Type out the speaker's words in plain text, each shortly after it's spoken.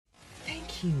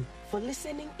thank you for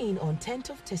listening in on Tent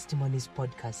of Testimonies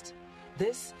podcast.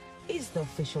 This is the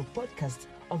official podcast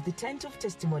of the Tent of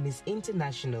Testimonies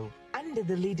International under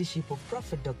the leadership of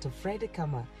Prophet Dr. Fred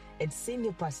Akama and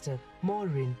Senior Pastor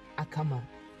Maureen Akama.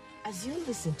 As you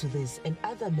listen to this and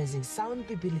other amazing sound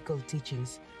biblical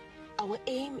teachings, our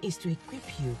aim is to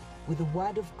equip you with the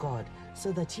Word of God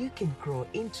so that you can grow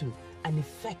into an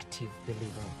effective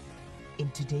believer.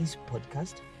 In today's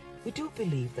podcast, we do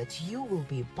believe that you will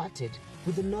be imparted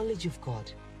with the knowledge of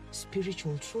God,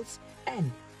 spiritual truths,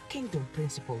 and kingdom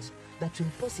principles that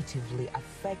will positively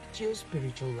affect your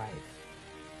spiritual life.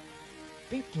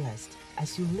 Be blessed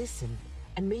as you listen,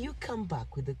 and may you come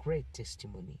back with a great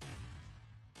testimony.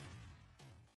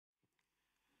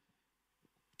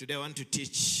 Today I want to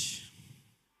teach.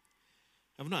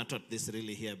 I've not taught this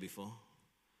really here before.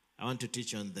 I want to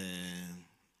teach on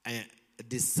the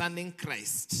discerning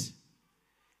Christ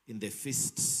in the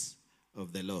feasts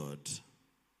of the Lord.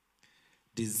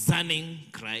 Discerning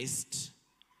Christ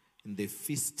in the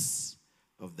feasts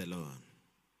of the Lord.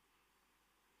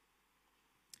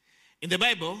 In the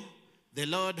Bible, the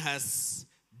Lord has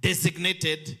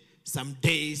designated some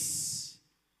days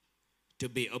to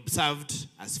be observed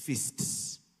as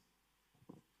feasts.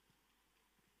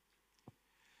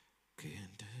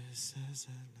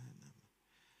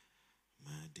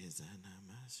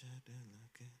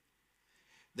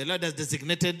 The Lord has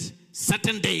designated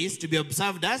certain days to be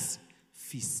observed as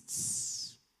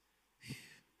feasts.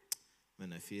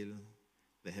 When I feel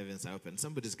the heavens are open,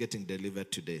 somebody's getting delivered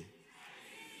today.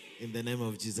 In the name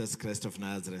of Jesus Christ of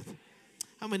Nazareth.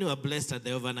 How many were blessed at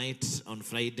the overnight on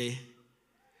Friday?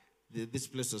 This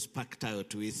place was packed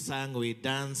out. We sang, we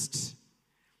danced.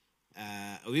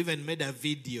 We even made a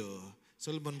video.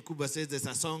 Solomon Kuba says there's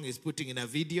a song he's putting in a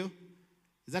video.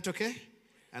 Is that okay?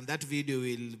 And that video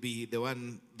will be the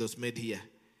one that's made here.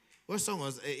 What song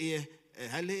was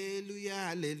Hallelujah,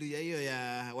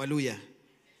 Hallelujah, Waluya.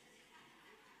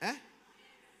 Eh?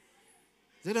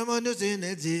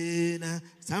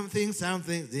 Something,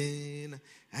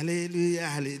 Hallelujah,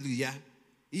 Hallelujah.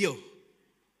 Iyo.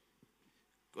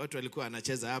 Watu walikuwa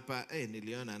anacheza hapa.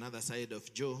 Niliona another side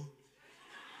of Joe.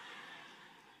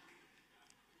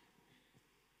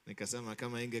 Nikasema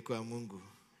kama ingekuwa Mungu,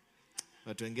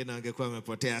 watu wengine wangekuwa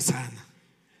wamepotea sana.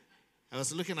 I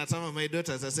was looking at some of my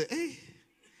daughters. I said, hey,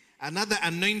 another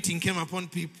anointing came upon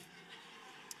people.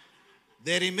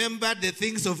 They remembered the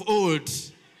things of old.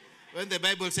 When the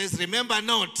Bible says, remember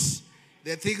not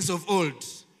the things of old.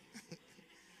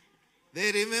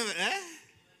 They remember,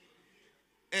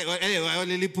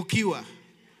 walilipukiwa.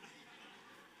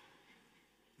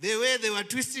 The way they were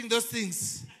twisting those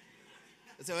things.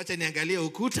 Sasa wacha niangalie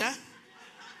ukuta.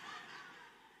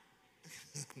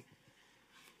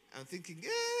 I'm thinking,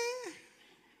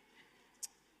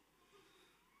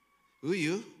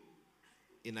 huyu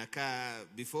inakaa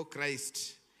before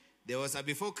Christ. There was a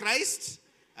before Christ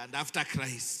and after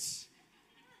Christ.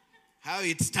 How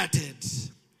it started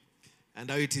and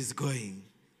how it is going.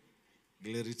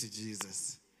 Glory to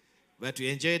Jesus. But we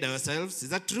enjoyed ourselves. Is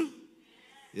that true?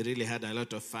 We really had a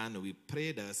lot of fun. We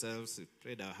prayed ourselves. We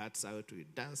prayed our hearts out. We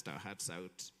danced our hearts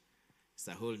out. It's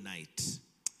a whole night.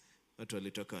 Watu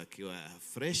walitoka wakiwa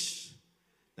fresh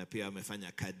na pia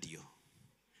wamefanya cardio.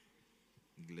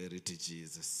 Glory to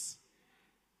Jesus.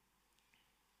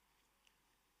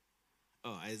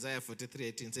 Oh, Isaiah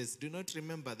 43:18 says, do not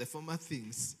remember the former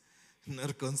things,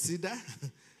 nor consider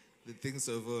the things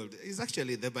of old. It's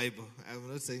actually the Bible. I'm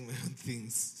not saying my own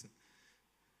things.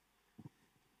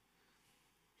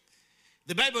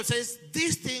 The Bible says,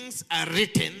 these things are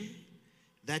written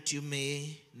that you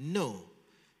may know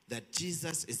that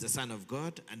Jesus is the Son of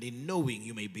God, and in knowing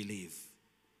you may believe.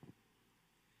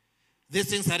 These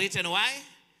things are written why?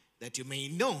 That you may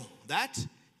know that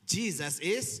Jesus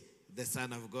is the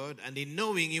Son of God, and in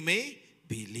knowing you may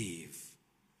believe.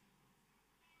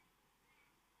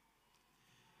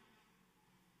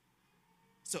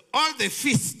 So all the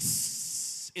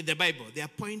feasts in the Bible, they are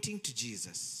pointing to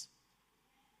Jesus.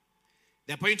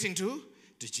 They are pointing to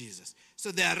Jesus.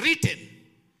 So they are written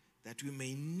that we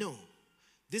may know.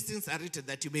 These things are written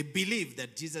that you may believe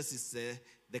that Jesus is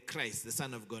the Christ, the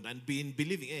Son of God, and in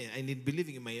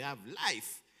believing you may have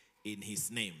life in his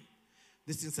name.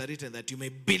 These things are written that you may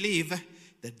believe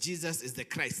that Jesus is the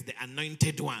Christ, the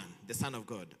anointed one, the Son of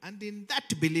God. And in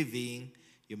that believing,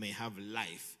 you may have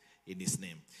life in his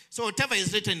name. So whatever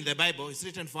is written in the Bible is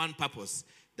written for one purpose,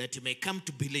 that you may come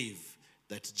to believe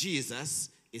that Jesus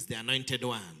is the anointed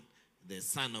one, the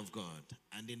Son of God.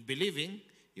 And in believing,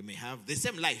 you may have the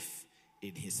same life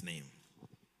in his name.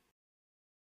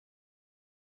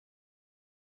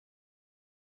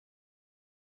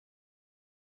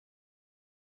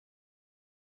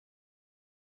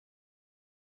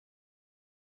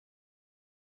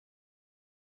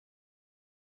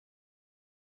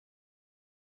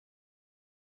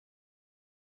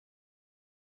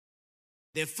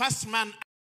 The first man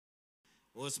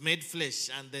was made flesh,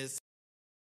 and the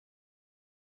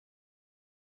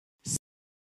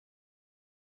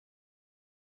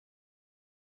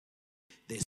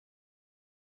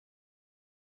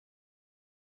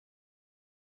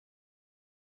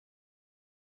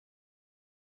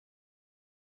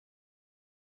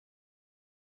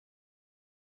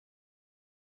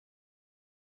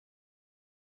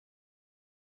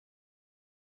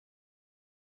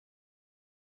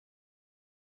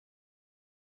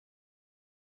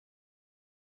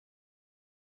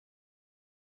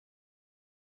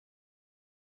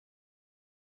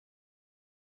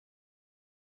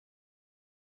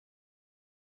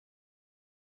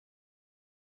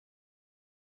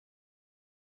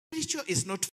spiritual is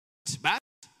not first, but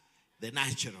the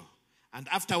natural. And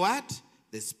afterward,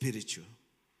 the spiritual.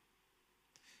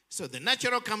 So the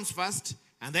natural comes first,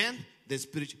 and then the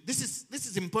spiritual. This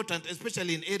is important,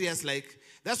 especially in areas like,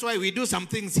 that's why we do some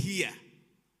things here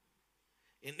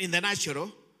in the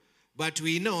natural, but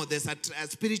we know there's a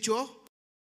spiritual.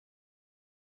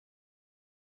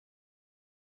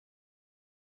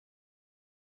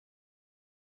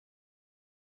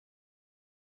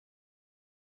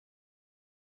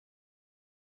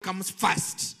 Comes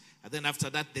first, and then after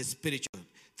that, the spiritual.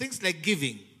 Things like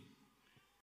giving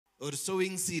or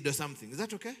sowing seed or something. Is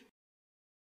that okay?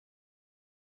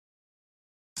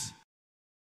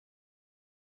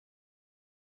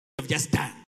 I've just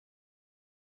done.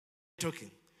 Talking.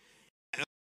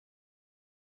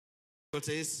 God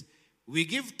says, we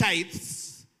give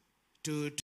tithes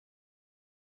to.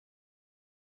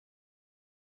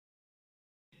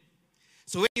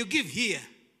 So when you give here,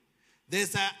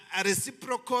 there's a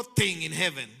reciprocal thing in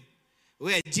heaven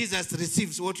where Jesus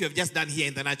receives what you have just done here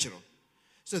in the natural.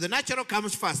 So the natural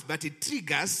comes first, but it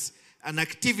triggers an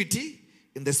activity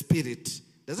in the spirit.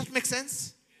 Does that make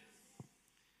sense?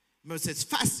 Remember, it says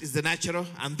first is the natural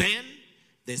and then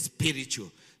the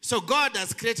spiritual. So God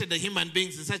has created the human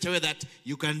beings in such a way that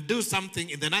you can do something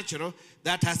in the natural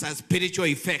that has a spiritual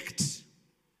effect.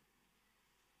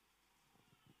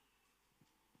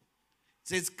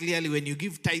 It says clearly, when you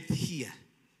give tithe here,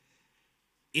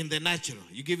 in the natural,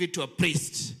 you give it to a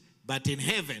priest, but in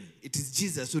heaven, it is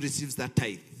Jesus who receives that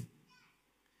tithe.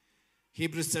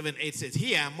 Hebrews 7:8 says,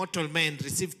 here mortal men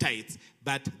receive tithes,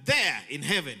 but there in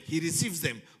heaven, he receives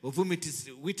them, of whom it is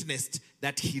witnessed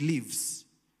that he lives.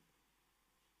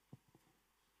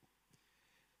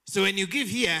 So when you give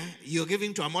here, you're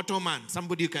giving to a mortal man,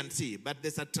 somebody you can see, but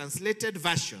there's a translated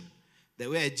version,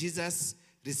 where Jesus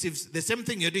receives, the same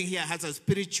thing you're doing here has a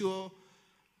spiritual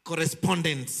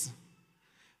correspondence,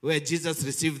 where Jesus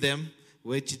received them,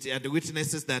 which are the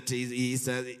witnesses that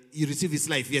you receive his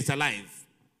life. He is alive.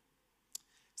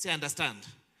 Say, understand.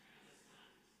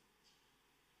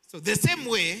 So the same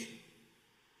way,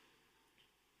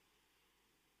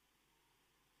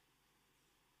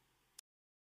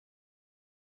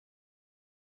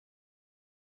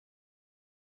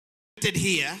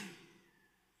 here,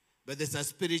 but there's a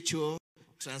spiritual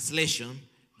translation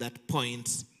that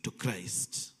points to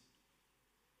Christ.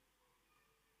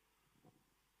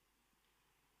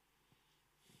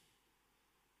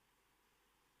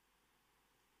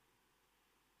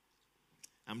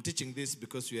 I'm teaching this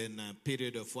because we are in a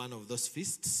period of one of those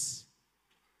feasts.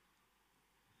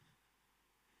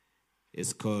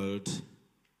 It's called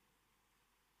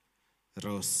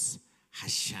Rosh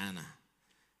Hashannah.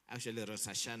 Actually, Rosh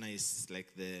Hashannah is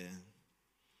like the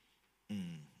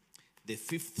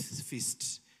fifth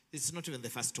feast. It's not even the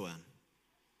first one.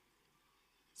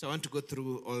 So I want to go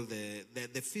through all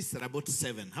the feasts are about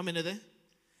 7. How many are there?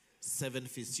 7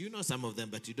 feasts. You know some of them,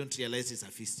 but you don't realize it's a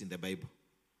feast in the Bible.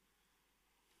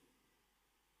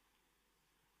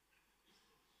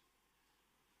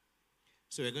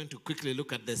 So we're going to quickly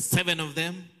look at the 7 of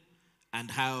them and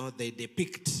how they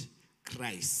depict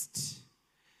Christ.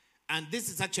 And this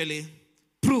is actually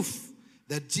proof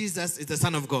that Jesus is the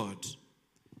Son of God.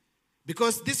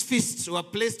 Because these feasts were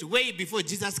placed way before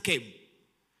Jesus came.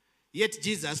 Yet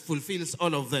Jesus fulfills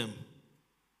all of them.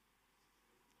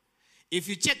 If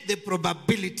you check the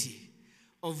probability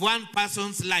of one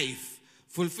person's life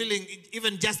fulfilling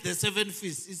even just the 7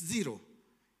 feasts, it's 0.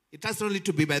 It has only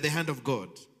to be by the hand of God.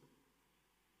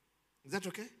 Is that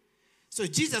okay? So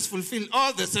Jesus fulfilled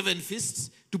all the 7 feasts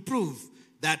to prove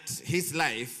that his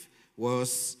life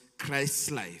was Christ's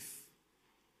life.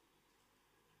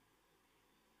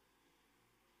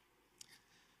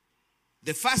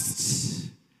 The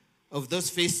first of those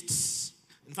feasts,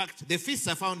 in fact, the feasts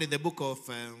are found in the book of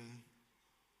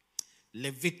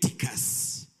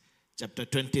Leviticus, chapter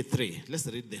 23. Let's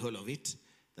read the whole of it.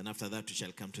 Then after that, we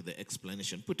shall come to the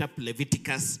explanation. Put up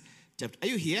Leviticus chapter. Are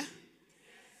you here?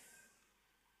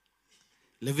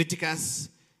 Leviticus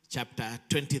chapter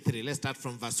 23. Let's start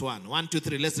from verse 1. 1, 2,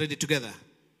 3. Let's read it together.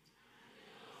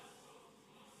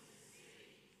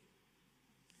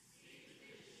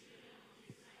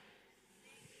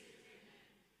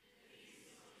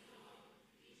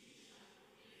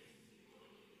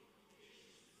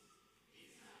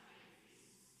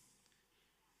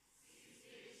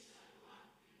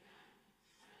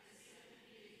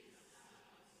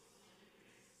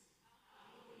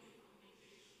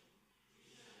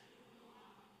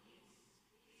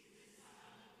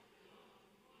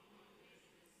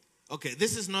 Okay,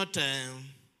 this is not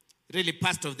really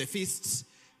part of the feasts,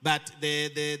 but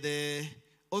the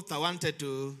author wanted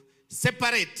to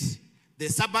separate the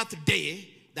Sabbath day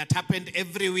that happened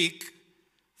every week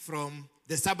from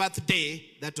the Sabbath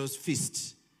day that was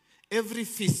feast. Every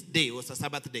feast day was a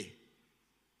Sabbath day.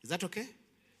 Is that okay?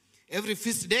 Every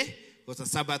feast day was a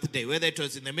Sabbath day, whether it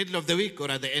was in the middle of the week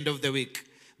or at the end of the week.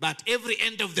 But every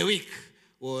end of the week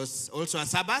was also a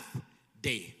Sabbath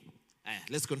day.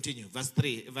 Let's continue.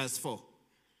 Verse 4.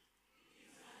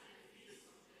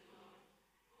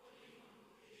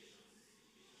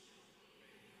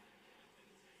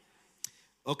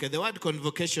 Okay, the word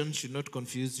convocation should not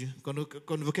confuse you.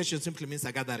 Convocation simply means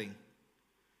a gathering.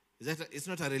 It's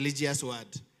not a religious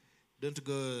word. Don't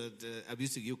go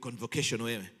abusing you convocation.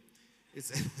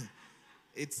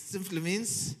 It simply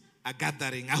means a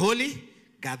gathering, a holy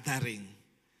gathering.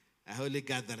 A holy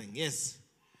gathering, yes.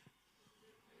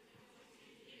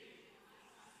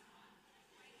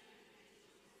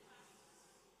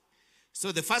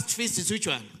 So the first feast is which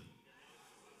one?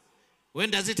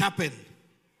 When does it happen?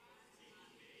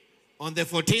 On the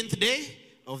 14th day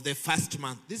of the first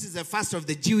month. This is the first of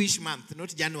the Jewish month, not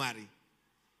January.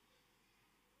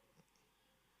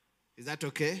 Is that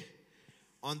okay?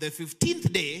 On the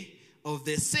 15th day of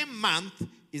the same month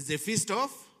is the feast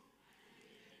of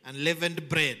unleavened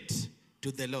bread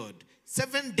to the Lord.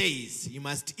 7 days you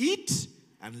must eat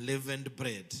unleavened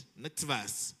bread. Next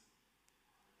verse.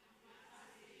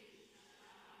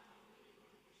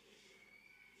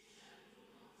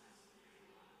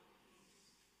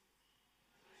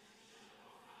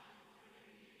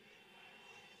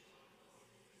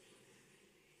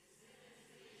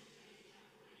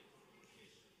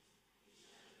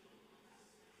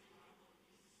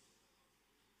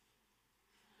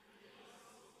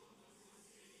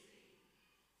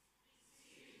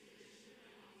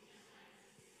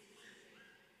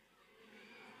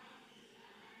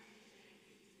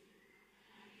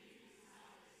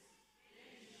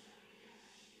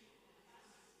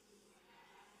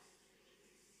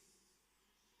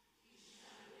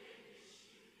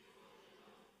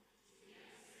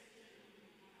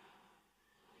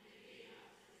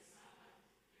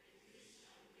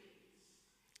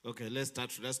 Okay, let's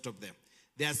stop there.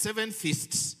 There are 7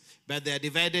 feasts, but they are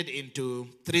divided into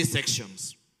 3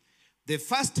 sections. The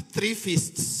first 3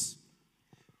 feasts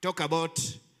talk about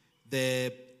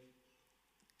the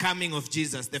coming of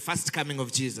Jesus, the first coming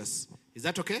of Jesus. Is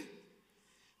that okay?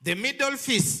 The middle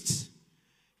feast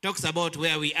talks about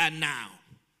where we are now.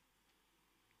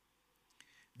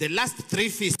 The last 3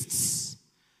 feasts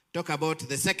talk about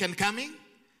the second coming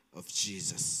of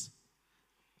Jesus.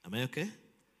 Am I okay?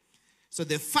 So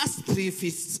the first 3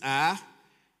 feasts are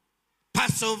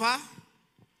Passover,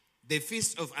 the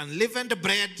feast of unleavened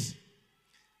bread,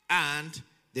 and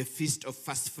the feast of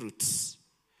first fruits.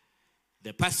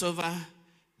 The Passover,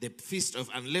 the feast of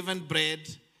unleavened bread,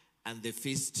 and the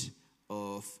feast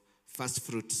of first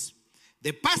fruits.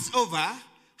 The Passover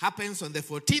happens on the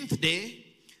 14th day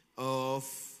of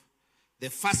the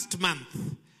first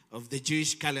month of the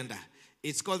Jewish calendar.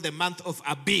 It's called the month of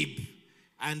Abib.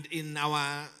 And in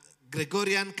our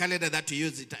Gregorian calendar that we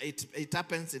use, it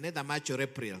happens in either March or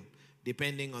April,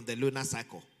 depending on the lunar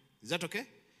cycle. Is that okay?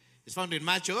 It's found in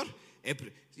March or April.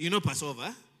 You know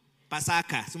Passover?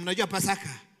 Pasaka. So mnajua Pasaka?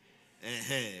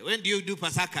 When do you do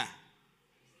Pasaka?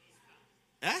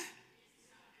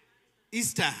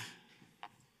 Easter.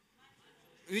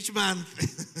 Which month?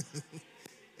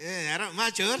 Around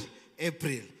March or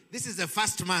April. This is the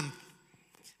first month.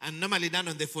 And normally done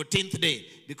on the 14th day.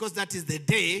 Because that is the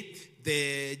day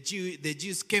the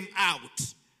Jews came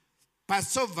out.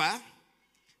 Passover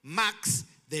marks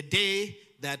the day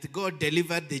that God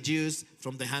delivered the Jews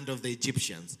from the hand of the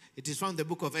Egyptians. It is found in the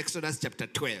book of Exodus chapter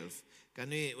 12.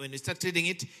 When you start reading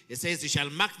it, it says, you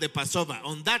shall mark the Passover.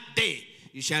 On that day,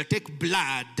 you shall take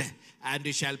blood and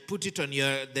you shall put it on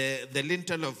the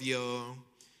lintel of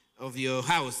your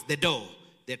house, the door,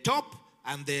 the top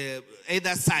and the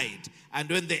either side. And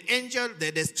when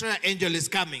the destroyer angel is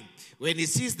coming, when he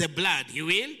sees the blood, he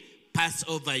will pass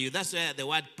over you. That's where the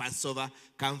word Passover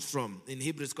comes from. In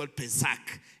Hebrew, it's called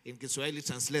Pesach. In Kiswahili,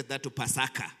 translate that to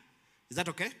Pasaka. Is that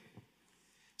okay?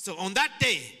 So on that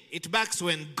day, it marks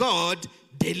when God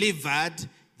delivered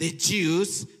the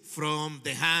Jews from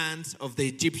the hands of the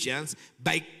Egyptians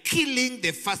by killing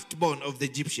the firstborn of the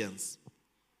Egyptians.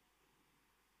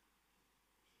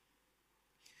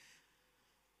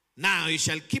 Now you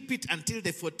shall keep it until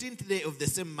the 14th day of the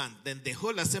same month. Then the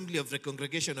whole assembly of the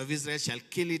congregation of Israel shall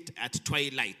kill it at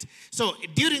twilight. So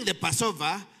during the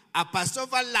Passover, a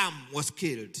Passover lamb was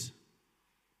killed.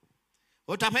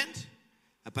 What happened?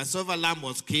 A Passover lamb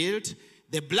was killed.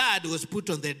 The blood was put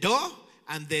on the door,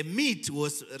 and the meat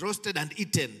was roasted and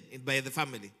eaten by the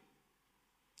family.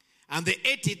 And they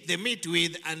ate it, the meat,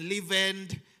 with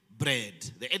unleavened bread.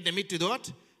 They ate the meat with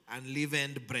what?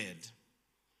 Unleavened bread.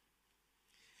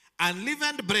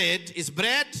 Unleavened bread is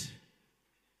bread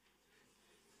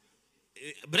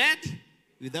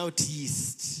without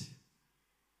yeast.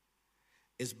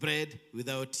 It's bread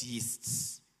without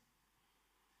yeast.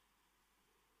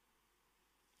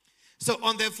 So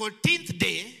on the 14th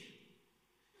day,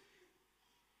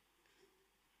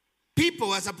 people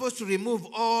were supposed to remove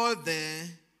all the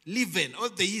leaven, all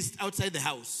the yeast outside the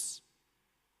house,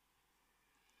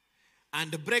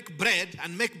 and break bread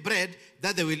and make bread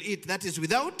that they will eat that is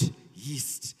without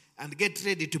yeast, and get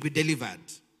ready to be delivered.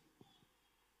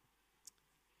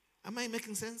 Am I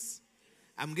making sense?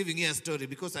 I'm giving you a story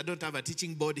because I don't have a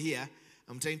teaching board here.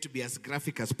 I'm trying to be as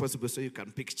graphic as possible so you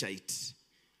can picture it.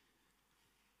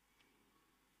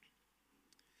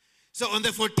 So on the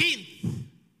 14th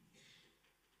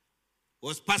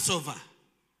was Passover.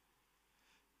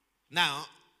 Now,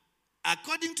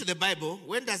 according to the Bible,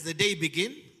 when does the day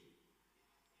begin?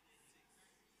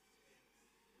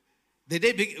 The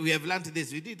day we have learned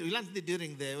this. We learned it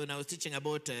during when I was teaching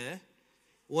about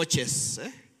watches.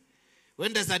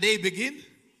 When does the day begin?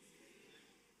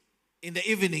 In the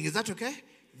evening. Is that okay?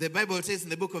 The Bible says in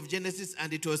the book of Genesis,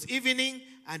 and it was evening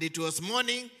and it was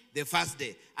morning the first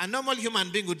day. A normal human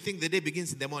being would think the day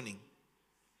begins in the morning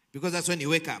because that's when you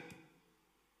wake up.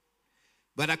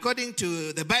 But according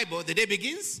to the Bible, the day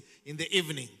begins in the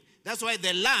evening. That's why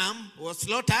the lamb was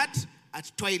slaughtered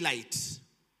at twilight.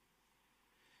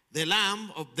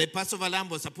 The Passover lamb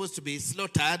was supposed to be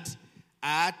slaughtered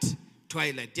at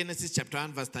twilight. Genesis chapter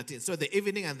 1 verse 13. So the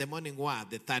evening and the morning were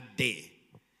the third day.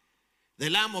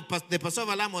 The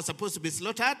Passover lamb was supposed to be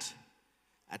slaughtered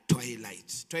at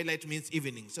twilight. Twilight means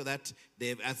evening, so that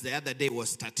as the other day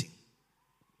was starting.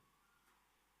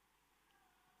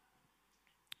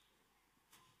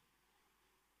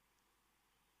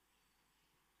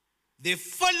 The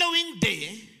following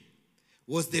day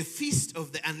was the feast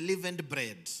of the unleavened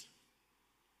bread.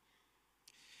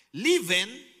 Leaven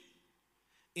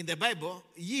in the Bible,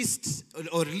 yeast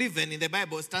or leaven in the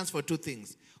Bible stands for two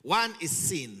things. One is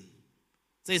sin.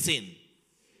 Say sin.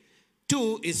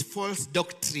 Two is false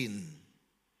doctrine.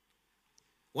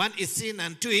 One is sin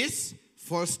and two is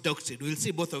false doctrine. We'll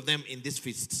see both of them in this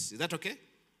feast. Is that okay?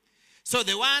 So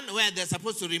the one where they're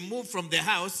supposed to remove from the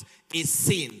house is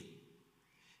sin.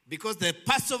 Because the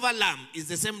Passover lamb is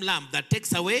the same lamb that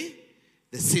takes away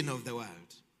the sin of the world.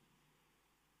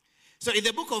 So in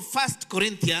the book of 1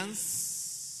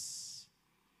 Corinthians,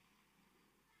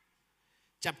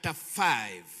 chapter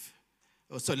 5,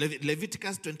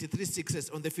 Leviticus 23:6 says,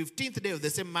 on the 15th day of the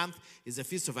same month is the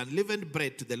feast of unleavened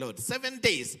bread to the Lord. 7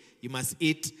 days you must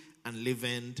eat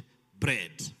unleavened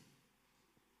bread.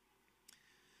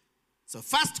 So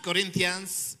 1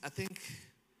 Corinthians, I think,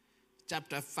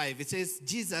 chapter 5, it says,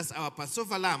 Jesus, our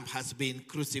Passover lamb, has been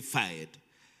crucified.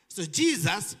 So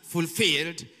Jesus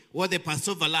fulfilled what the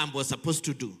Passover lamb was supposed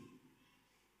to do.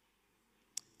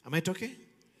 Am I talking?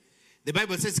 The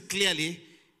Bible says clearly,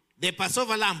 the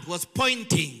Passover lamb was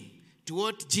pointing to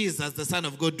what Jesus, the Son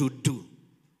of God, would do.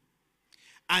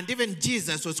 And even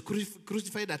Jesus was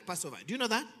crucified at Passover. Do you know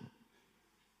that?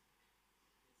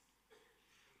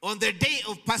 On the day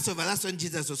of Passover, that's when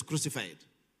Jesus was crucified.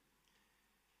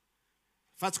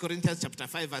 1 Corinthians chapter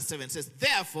 5 verse 7 says,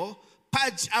 therefore,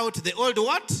 purge out the old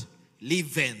what?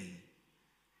 Leaven,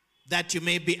 that you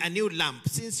may be a new lump,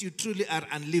 since you truly are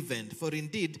unleavened. For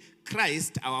indeed,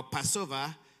 Christ, our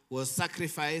Passover, was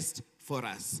sacrificed for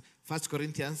us. 1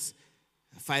 Corinthians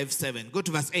 5:7. Go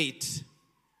to verse 8.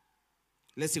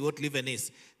 Let's see what leaven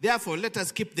is. Therefore, let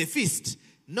us keep the feast,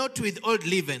 not with old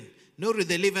leaven, nor with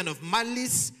the leaven of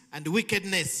malice and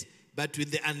wickedness, but with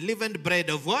the unleavened bread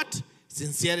of what?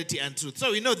 Sincerity and truth.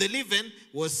 So we know the leaven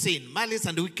was sin, malice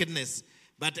and wickedness.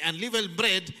 But unleavened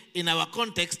bread in our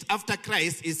context after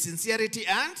Christ is sincerity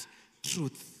and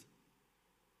truth.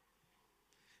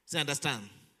 So understand?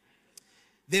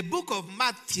 The book of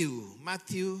Matthew, I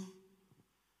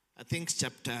think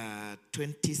chapter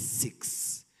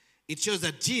 26. It shows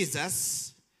that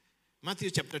Jesus, Matthew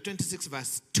chapter 26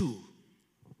 verse 2.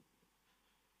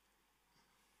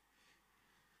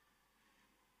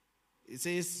 It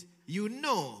says, you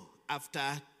know, after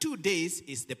 2 days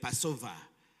is the Passover.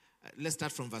 Let's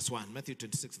start from verse 1. Matthew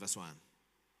 26 verse 1.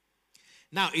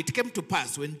 Now it came to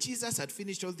pass when Jesus had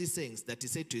finished all these things that he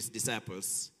said to his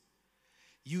disciples,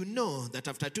 you know that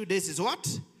after 2 days is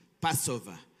what?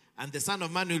 Passover. And the Son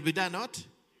of Man will be done what?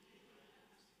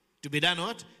 To be done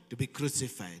what? To be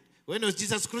crucified. When was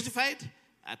Jesus crucified?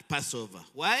 At Passover.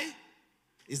 Why?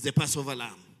 It's the Passover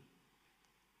lamb.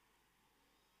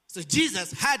 So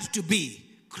Jesus had to be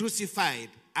crucified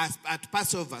at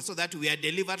Passover so that we are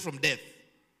delivered from death.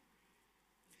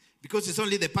 Because it's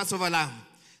only the Passover lamb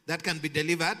that can be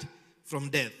delivered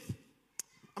from death.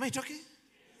 Am I talking?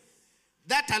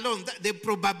 That alone, the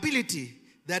probability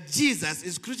that Jesus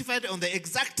is crucified on the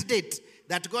exact date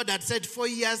that God had said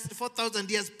 4,000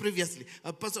 years previously,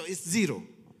 is zero.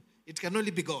 It can only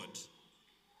be God.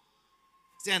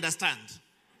 See, understand?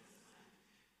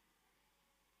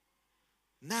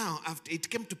 Now, after it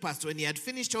came to pass, when he had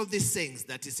finished all these things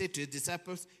that he said to his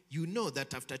disciples, you know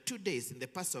that after 2 days in the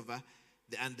Passover,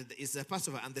 it's the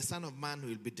Passover, and the Son of Man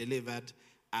will be delivered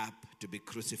up to be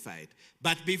crucified.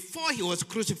 But before he was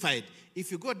crucified,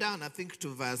 if you go down, I think to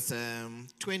verse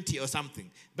 20 or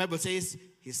something, the Bible says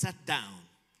he sat down,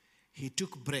 he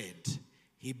took bread,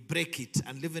 he broke it,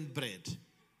 unleavened bread.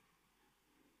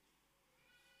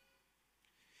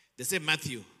 The same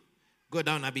Matthew, go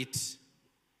down a bit.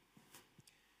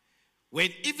 When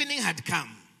evening had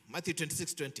come, Matthew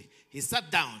 26:20, he sat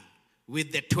down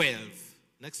with the 12.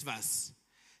 Next verse.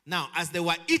 Now, as they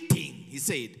were eating, he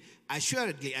said,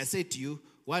 assuredly, I say to you,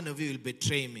 one of you will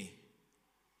betray me.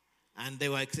 And they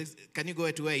were, can you go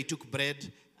to where he took bread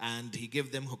and he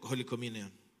gave them Holy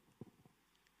Communion?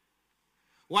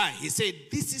 Why? He said,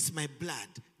 this is my blood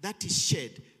that is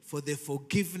shed for the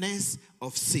forgiveness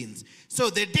of sins.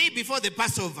 So the day before the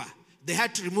Passover, they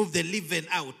had to remove the leaven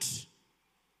out.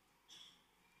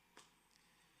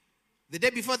 The day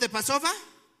before the Passover?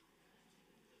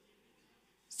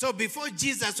 So before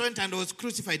Jesus went and was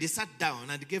crucified, he sat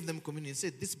down and gave them communion. He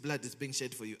said, this blood is being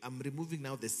shed for you. I'm removing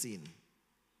now the sin.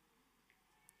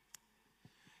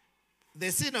 The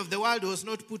sin of the world was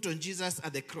not put on Jesus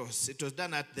at the cross. It was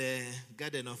done at the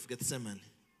Garden of Gethsemane.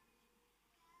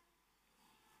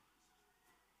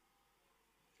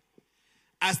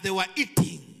 As they were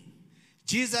eating,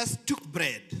 Jesus took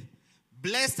bread,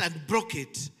 blessed and broke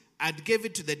it, and gave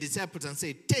it to the disciples and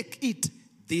said, take it,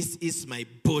 this is my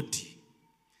body.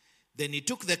 Then he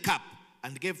took the cup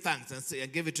and gave thanks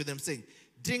and gave it to them, saying,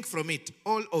 drink from it,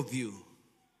 all of you.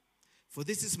 For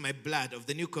this is my blood of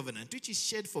the new covenant, which is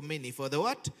shed for many for the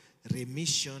what?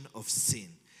 Remission of sin.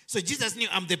 So Jesus knew,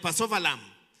 I'm the Passover lamb.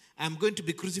 I'm going to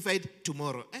be crucified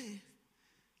tomorrow.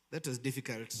 That was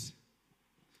difficult.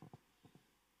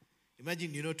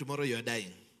 Imagine, tomorrow you are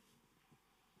dying.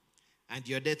 And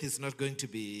your death is not going to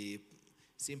be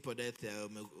simple death.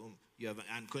 You are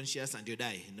unconscious and you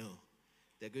die. No.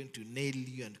 They're going to nail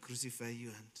you and crucify you.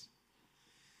 And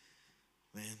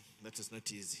man, that was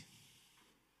not easy.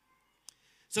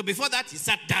 So before that, he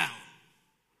sat down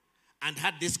and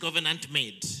had this covenant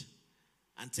made.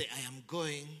 And said, I am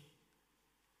going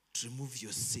to remove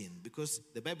your sin. Because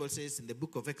the Bible says in the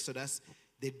book of Exodus,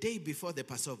 the day before the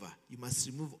Passover, you must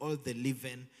remove all the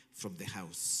leaven from the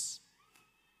house.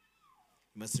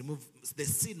 You must remove, the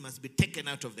sin must be taken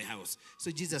out of the house. So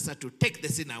Jesus had to take the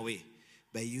sin away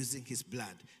by using his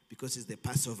blood because he's the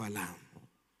Passover lamb.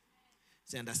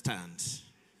 Say understand.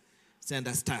 Say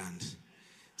understand.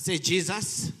 Say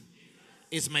Jesus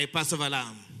is my Passover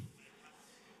lamb.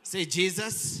 Say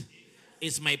Jesus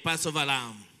is my Passover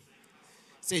lamb.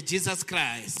 Say Jesus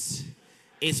Christ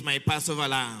is my Passover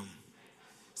lamb.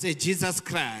 Say Jesus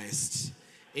Christ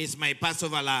is my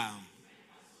Passover lamb.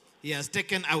 He has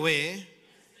taken away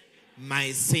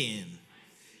my sin.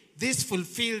 This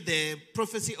fulfilled the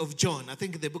prophecy of John. I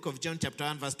think in the book of John chapter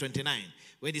 1 verse 29.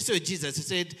 When he saw Jesus, he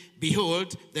said,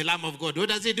 behold, the Lamb of God. What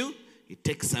does he do? He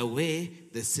takes away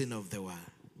the sin of the world.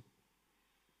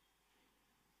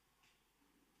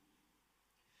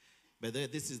 By the way,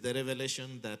 this is the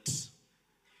revelation that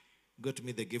got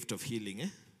me the gift of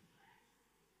healing.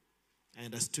 I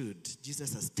understood.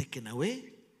 Jesus has taken away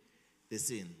the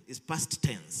sin. It's past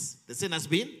tense. The sin has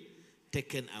been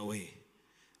taken away.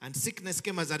 And sickness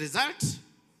came as a result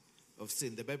of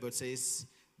sin. The Bible says,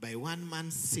 by one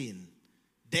man's sin,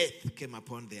 death came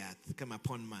upon the earth, came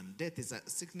upon man.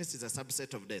 Sickness is a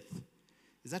subset of death.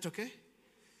 Is that okay?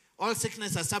 All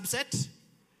sickness is a subset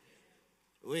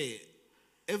Wait,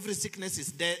 every sickness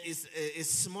is death, is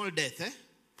small death, eh?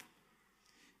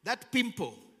 That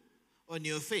pimple on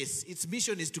your face, its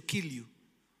mission is to kill you.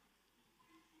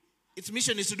 Its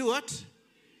mission is to do what?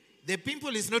 The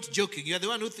pimple is not joking. You are the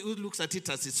one who looks at it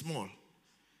as it's small.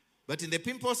 But in the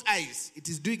pimple's eyes, it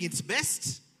is doing its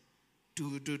best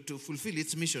to fulfill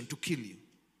its mission, to kill you.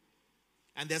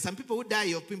 And there are some people who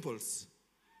die of pimples.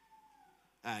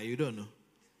 You don't know.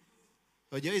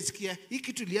 Hujaisikia hii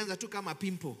kitu ilianza tu kama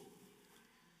pimple.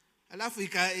 Alafu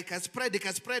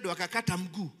ikaspread wakakata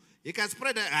mguu.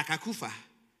 Ikaspread akakufa.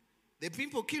 The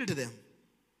pimple killed them.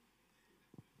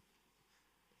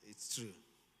 It's true.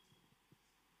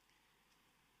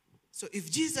 So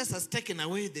if Jesus has taken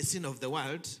away the sin of the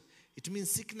world, it means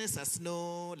sickness has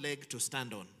no leg to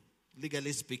stand on,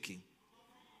 legally speaking.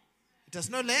 It has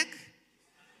no leg.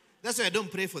 That's why I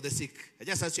don't pray for the sick. I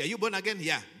just ask you, are you born again?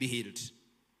 Yeah, be healed.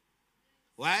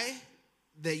 Why?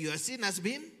 Your sin has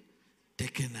been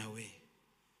taken away.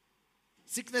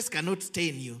 Sickness cannot stay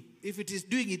in you. If it is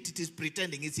doing it, it is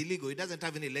pretending. It's illegal. It doesn't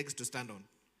have any legs to stand on.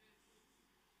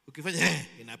 Ukifanya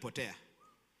inapotea.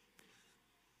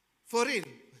 For real.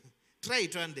 Try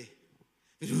it one day.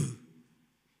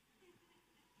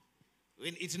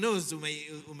 When it knows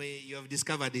you have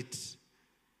discovered it,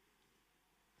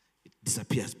 it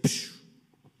disappears.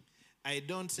 I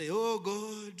don't say, oh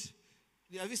God.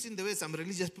 Have you seen the way some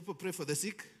religious people pray for the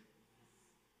sick?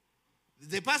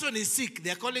 The person is sick.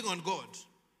 They are calling on God.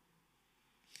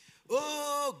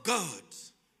 Oh God.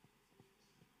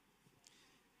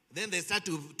 Then they start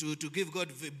to give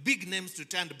God big names to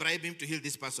try and bribe him to heal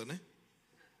this person.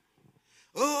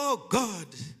 Oh God,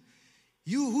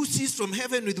 you who sees from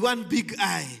heaven with one big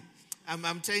eye.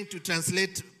 I'm trying to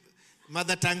translate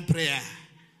mother tongue prayer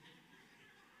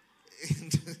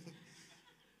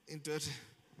into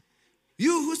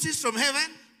you who sees from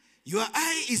heaven, your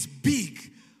eye is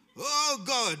big. Oh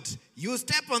God, you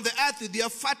step on the earth with your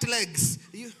fat legs.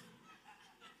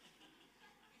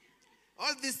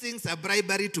 All these things are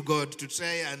bribery to God to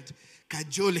try and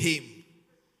cajole him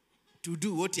to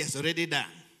do what he has already done.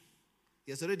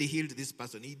 He has already healed this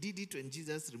person. He did it when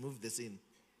Jesus removed the sin.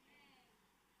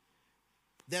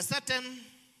 There are certain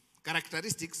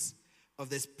characteristics of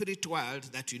the spirit world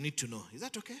that you need to know. Is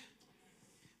that okay?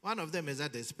 One of them is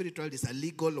that the spirit world is a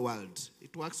legal world.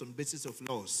 It works on basis of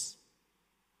laws.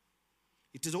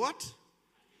 It is what?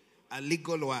 A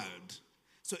legal world.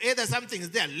 So either something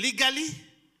is there legally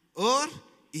or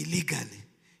illegally.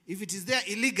 If it is there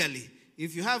illegally,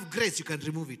 if you have grace, you can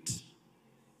remove it.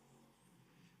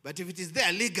 But if it is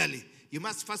there legally, you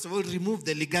must first of all remove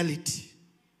the legality.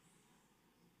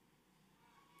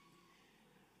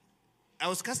 I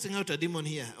was casting out a demon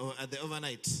here at the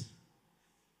overnight.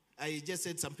 I just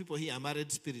said some people here are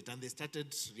married spirit, and they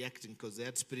started reacting because they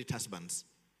had spirit husbands.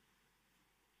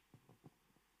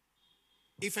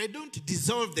 If I don't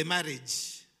dissolve the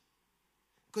marriage,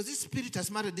 because this spirit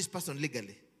has married this person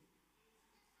legally.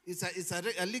 It's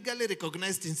a legally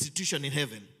recognized institution in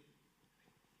heaven.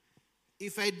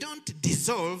 If I don't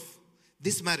dissolve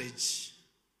this marriage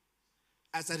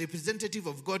as a representative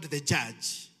of God the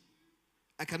judge,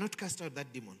 I cannot cast out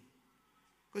that demon.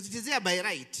 Because it is there by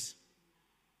right.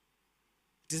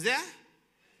 It is there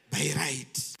by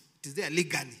right. It is there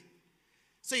legally.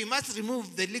 So you must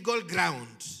remove the legal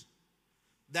ground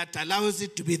that allows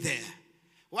it to be there.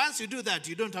 Once you do that,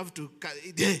 you don't have to.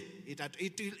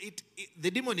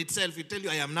 The demon itself will tell you,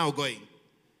 I am now going.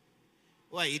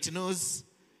 Why? It knows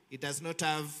it does not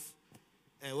have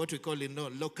what we call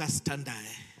locus standi.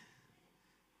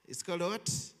 It's called what?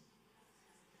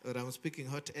 Or I'm speaking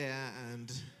hot air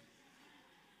and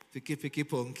piki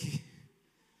ponky.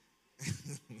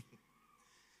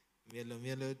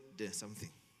 Mielo, there's something.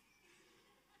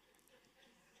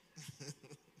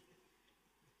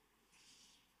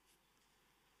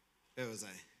 Where was I?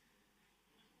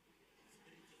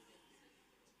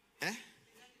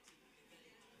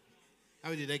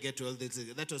 How did I get to all this?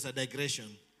 That was a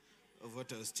digression of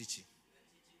what I was teaching.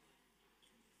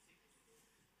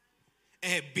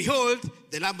 Behold,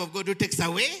 the Lamb of God who takes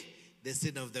away the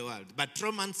sin of the world. But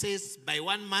Romans says, by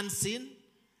one man's sin,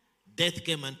 death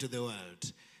came unto the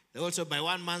world. Also, by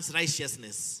one man's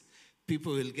righteousness,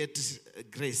 people will get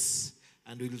grace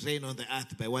and will reign on the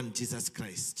earth by one Jesus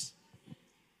Christ.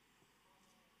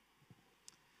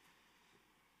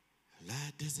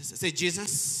 Say,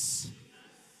 Jesus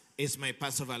is my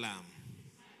Passover lamb.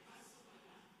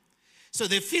 So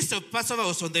the feast of Passover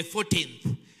was on the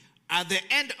 14th. At the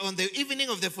end, on the evening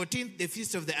of the 14th, the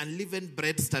feast of the unleavened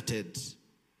bread started.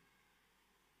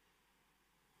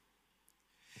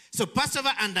 So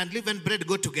Passover and unleavened bread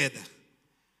go together.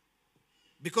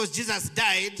 Because Jesus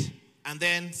died and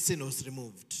then sin was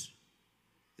removed.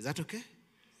 Is that okay?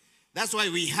 That's why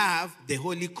we have the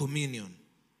Holy Communion.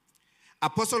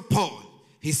 Apostle Paul,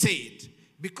 he said,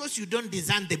 because you don't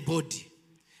discern the body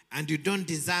and you don't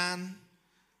discern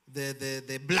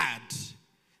the blood,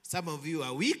 some of you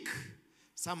are weak,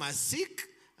 some are sick,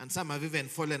 and some have even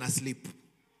fallen asleep.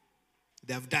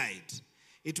 They have died.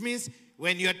 It means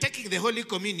when you are taking the Holy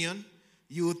Communion,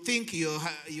 you think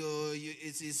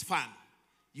it's fun.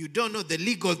 You don't know the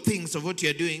legal things of what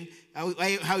you're doing,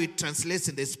 how it translates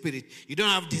in the spirit. You don't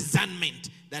have discernment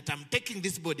that I'm taking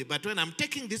this body. But when I'm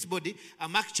taking this body,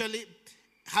 I'm actually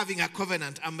having a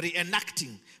covenant. I'm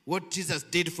reenacting what Jesus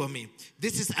did for me.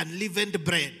 This is unleavened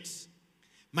bread.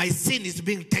 My sin is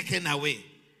being taken away.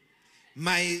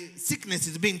 My sickness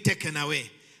is being taken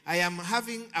away. I am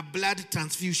having a blood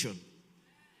transfusion.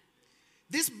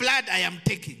 This blood I am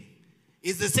taking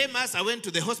is the same as I went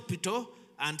to the hospital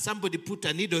and somebody put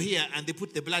a needle here and they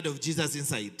put the blood of Jesus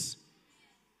inside.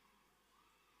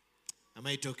 Am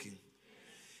I talking?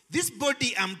 This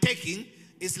body I'm taking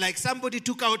is like somebody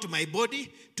took out my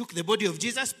body, took the body of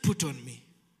Jesus, put on me.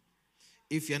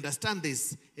 If you understand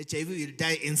this, HIV will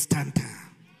die instanter.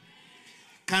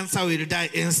 Cancer will die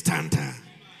instanter.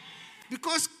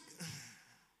 Because,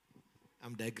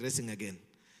 I'm digressing again.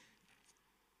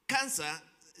 Cancer,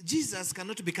 Jesus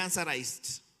cannot be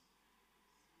cancerized.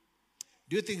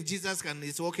 Do you think Jesus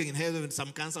is walking in heaven with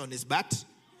some cancer on his butt?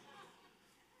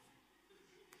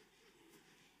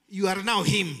 You are now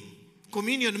him.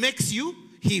 Communion makes you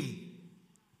him.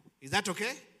 Is that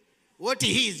okay? What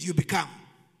he is, you become.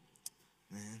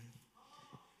 Man.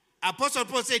 Apostle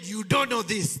Paul said, you don't know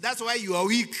this. That's why you are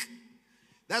weak.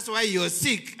 That's why you are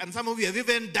sick. And some of you have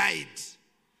even died.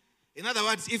 In other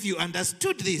words, if you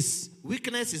understood this,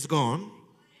 weakness is gone.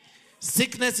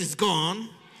 Sickness is gone.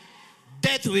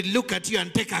 Death will look at you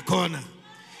and take a corner.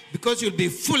 Because you'll be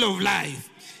full of life.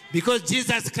 Because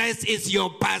Jesus Christ is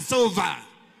your Passover.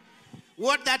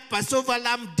 What that Passover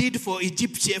lamb did for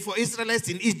Israelites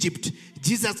in Egypt,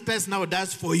 Jesus Christ now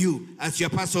does for you as your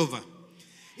Passover.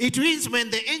 It means when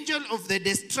the angel of the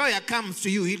destroyer comes to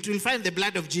you, it will find the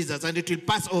blood of Jesus and it will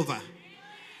pass over.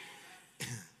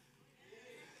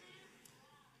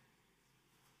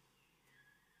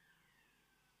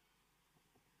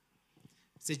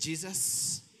 Say,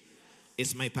 Jesus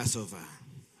is my Passover.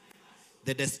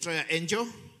 The destroyer angel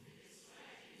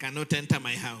cannot enter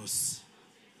my house.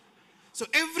 So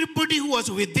everybody who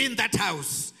was within that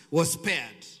house was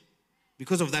spared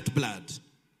because of that blood.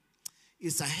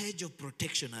 It's a hedge of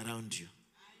protection around you.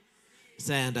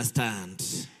 So I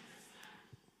understand.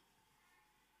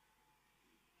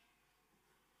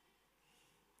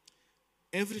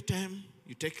 Every time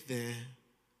you take the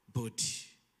body,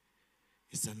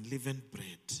 it's unleavened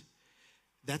bread.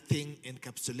 That thing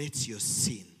encapsulates your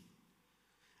sin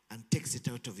and takes it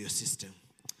out of your system.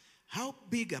 How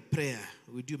big a prayer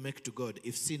would you make to God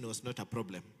if sin was not a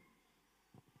problem?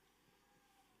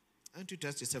 I want you to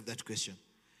ask yourself that question.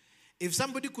 If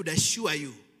somebody could assure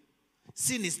you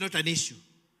sin is not an issue,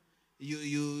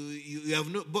 you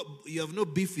have no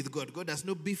beef with God. God has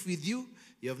no beef with you.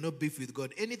 You have no beef with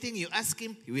God. Anything you ask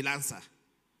him, he will answer.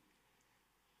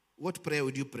 What prayer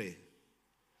would you pray?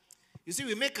 You see,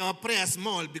 we make our prayer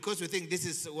small because we think this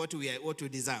is what we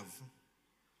deserve.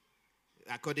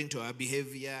 According to our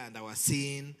behavior and our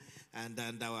sin and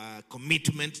our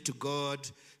commitment to God.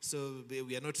 So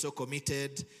we are not so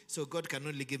committed. So God can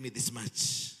only give me this much.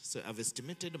 So I've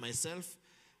estimated myself,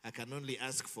 I can only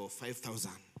ask for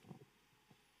 5,000.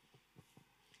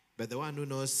 But the one who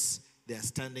knows they are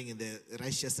standing in the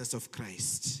righteousness of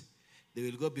Christ, they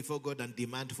will go before God and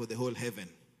demand for the whole heaven.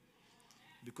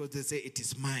 Because they say, it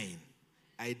is mine.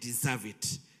 I deserve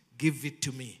it. Give it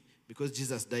to me. Because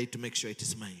Jesus died to make sure it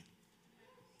is mine.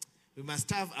 We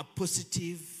must have a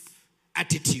positive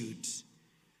attitude,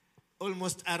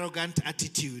 almost arrogant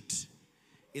attitude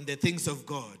in the things of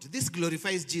God. This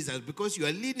glorifies Jesus because you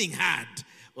are leaning hard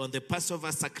on the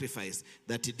Passover sacrifice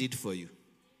that he did for you.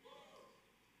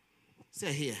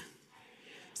 Say here.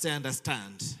 Say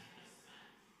understand.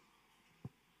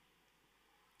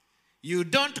 You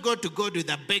don't go to God with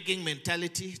a begging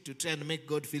mentality to try and make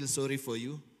God feel sorry for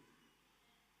you.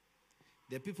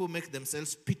 The people make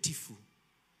themselves pitiful.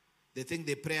 They think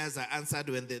the prayers are answered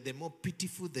when the more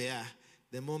pitiful they are,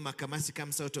 the more makamasi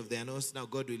comes out of their nose. Now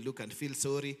God will look and feel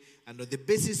sorry. And on the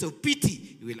basis of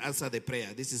pity, he will answer the prayer.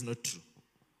 This is not true.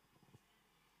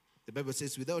 The Bible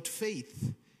says without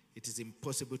faith, it is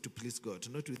impossible to please God.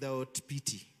 Not without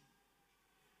pity.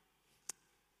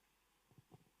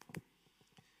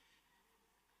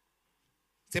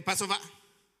 Say Passover.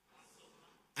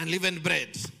 Unleavened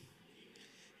bread.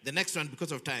 The next one,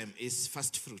 because of time, is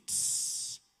first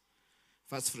fruits.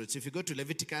 First fruits. If you go to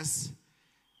Leviticus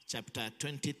chapter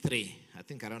 23, I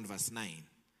think around verse 9,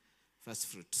 first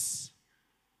fruits.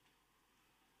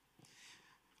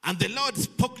 And the Lord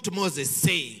spoke to Moses,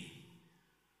 saying,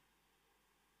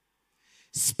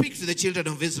 speak to the children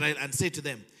of Israel and say to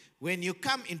them, when you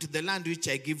come into the land which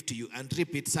I give to you and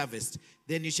reap its harvest,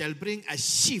 then you shall bring a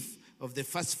sheaf of the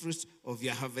first fruits of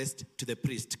your harvest to the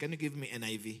priest. Can you give me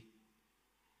NIV?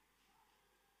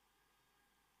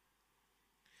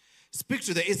 Speak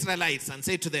to the Israelites and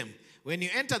say to them, when you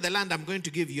enter the land I'm going to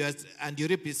give you and you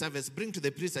reap its harvest, bring to the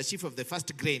priest a sheaf of the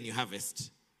first grain you harvest.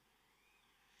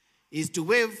 Is to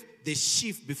wave the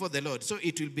sheaf before the Lord, so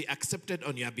it will be accepted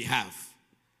on your behalf.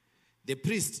 The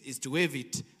priest is to wave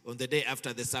it on the day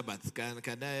after the Sabbath.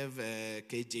 Can I have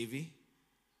KJV?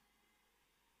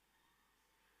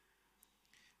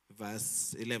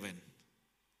 Verse 11.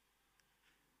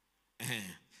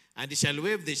 And he shall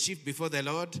wave the sheaf before the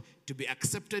Lord to be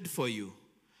accepted for you.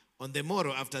 On the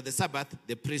morrow after the Sabbath,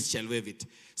 the priest shall wave it.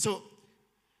 So,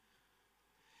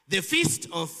 the feast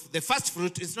of the first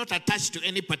fruit is not attached to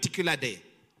any particular day.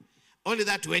 Only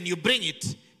that when you bring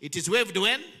it, it is waved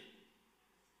when?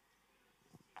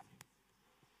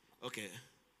 Okay.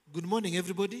 Good morning,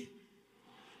 everybody.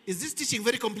 Is this teaching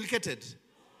very complicated?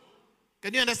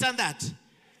 Can you understand that?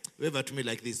 Wave at me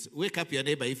like this. Wake up your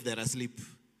neighbor if they're asleep.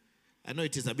 I know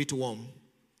it is a bit warm.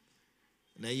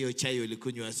 Na hiyo chai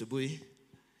ulikunywa asubuhi.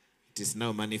 It is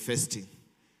now manifesting.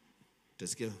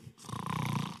 Utasikia.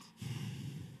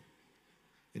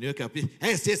 When you wake up,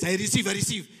 yes, I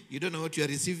receive. You don't know what you are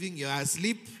receiving. You are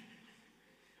asleep.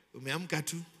 Umeamka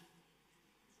tu.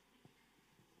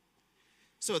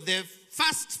 So the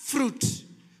first fruit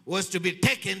was to be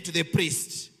taken to the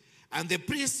priest. And the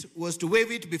priest was to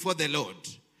wave it before the Lord.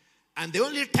 And the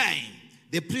only time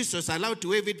the priest was allowed to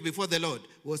wave it before the Lord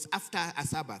was after a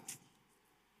Sabbath.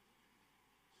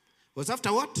 Was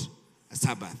after what? A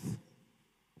Sabbath.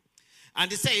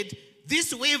 And he said,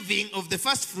 this waving of the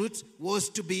first fruits was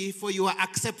to be for your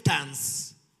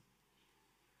acceptance.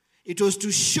 It was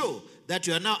to show that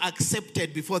you are now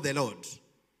accepted before the Lord.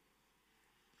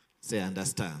 Say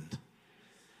understand.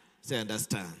 Say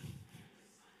understand.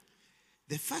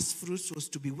 The first fruits was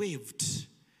to be waved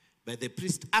by the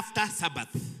priest after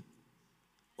Sabbath.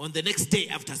 On the next day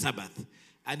after Sabbath.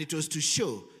 And it was to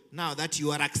show now that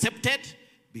you are accepted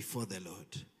before the Lord.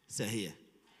 Say here.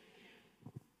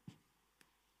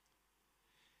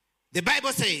 The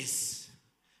Bible says,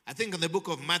 I think in the book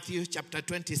of Matthew chapter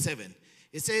 27,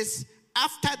 it says,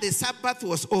 after the Sabbath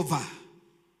was over,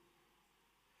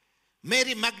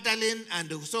 Mary Magdalene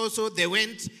and also they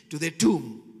went to the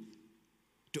tomb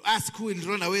to ask who will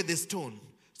roll away the stone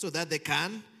so that they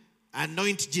can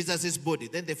anoint Jesus' body.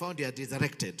 Then they found he had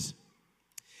resurrected.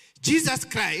 Jesus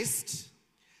Christ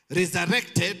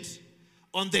resurrected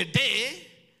on the day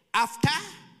after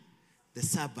the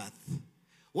Sabbath.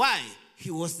 Why? He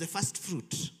was the first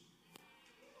fruit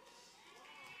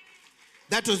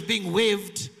that was being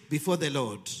waved before the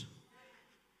Lord.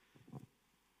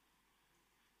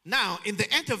 Now, in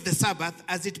the end of the Sabbath,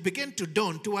 as it began to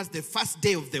dawn towards the first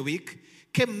day of the week,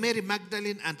 came Mary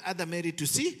Magdalene and other Mary to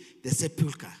see the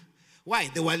sepulchre. Why?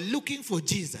 They were looking for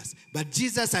Jesus, but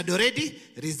Jesus had already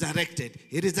resurrected.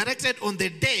 He resurrected on the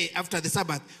day after the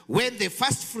Sabbath when the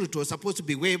first fruit was supposed to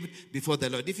be waved before the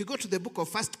Lord. If you go to the book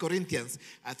of 1 Corinthians,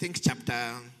 I think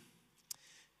chapter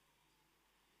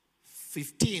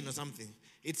 15 or something,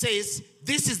 it says,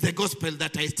 this is the gospel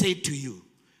that I say to you,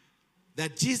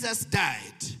 that Jesus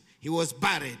died, he was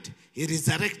buried, he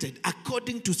resurrected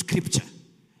according to Scripture.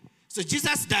 So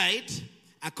Jesus died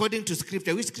according to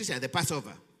Scripture. Which Scripture? The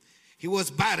Passover. He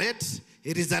was buried,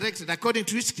 he resurrected according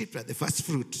to which Scripture? The first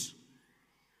fruit.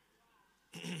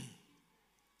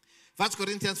 1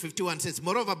 Corinthians 51 says,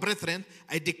 moreover, brethren,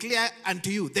 I declare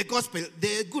unto you the gospel.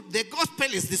 The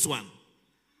gospel is this one,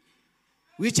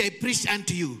 which I preached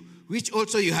unto you, which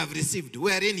also you have received,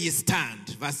 wherein ye stand.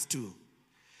 Verse 2.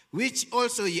 Which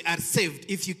also ye are saved,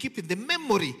 if you keep in the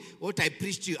memory what I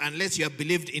preached to you, unless you have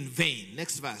believed in vain.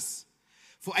 Next verse.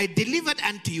 For I delivered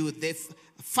unto you the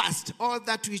first, all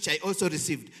that which I also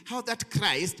received, how that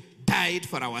Christ died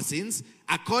for our sins,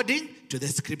 according to the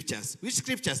Scriptures. Which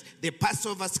Scriptures? The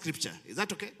Passover Scripture. Is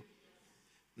that okay?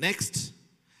 Next.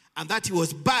 And that he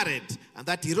was buried, and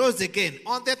that he rose again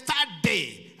on the third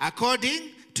day,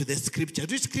 according to the Scriptures.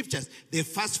 Which Scriptures? The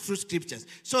first fruit Scriptures.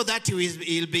 So that he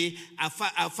will be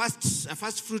a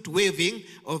first fruit waving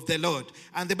of the Lord.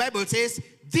 And the Bible says,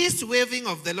 this waving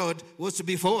of the Lord was to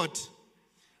be for what?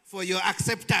 For your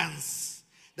acceptance.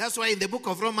 That's why in the book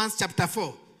of Romans chapter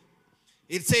 4,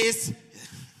 it says,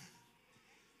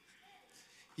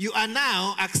 You are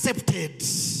now accepted.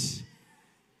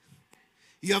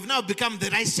 You have now become the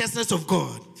righteousness of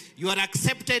God. You are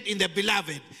accepted in the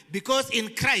beloved, because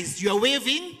in Christ you are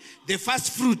waving the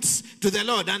first fruits to the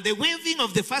Lord. And the waving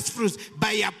of the first fruits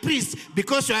by a priest,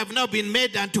 because you have now been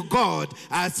made unto God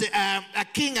as a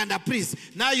king and a priest.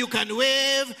 Now you can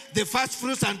wave the first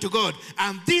fruits unto God.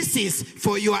 And this is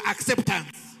for your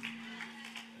acceptance.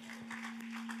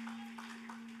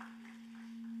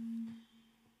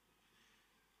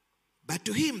 But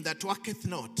to him that worketh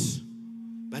not,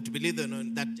 but believeth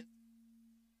on that.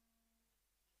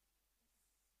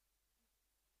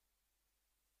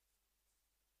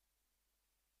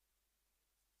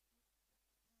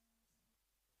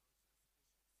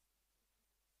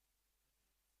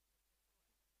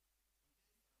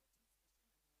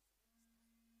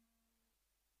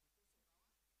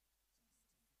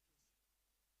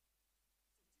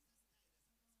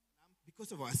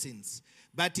 Because of our sins.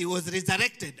 But he was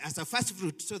resurrected as a first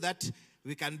fruit so that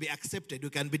we can be accepted,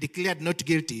 we can be declared not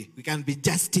guilty, we can be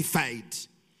justified.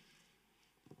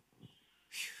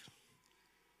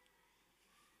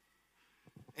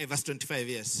 Hey, verse 25,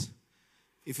 yes.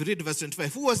 If you read verse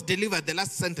 25, who was delivered, the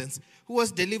last sentence, who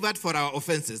was delivered for our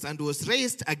offenses and was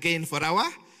raised again for our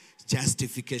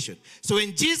justification. So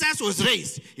when Jesus was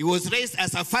raised, he was raised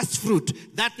as a first fruit,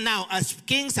 that now as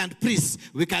kings and priests,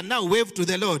 we can now wave to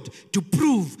the Lord to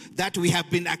prove that we have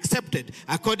been accepted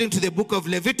according to the book of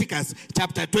Leviticus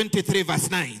chapter 23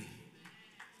 verse 9.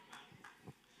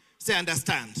 Say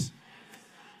understand.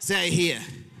 Say I hear.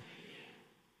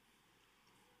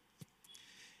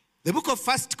 The book of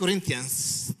 1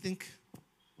 Corinthians, I think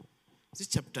this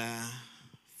chapter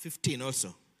 15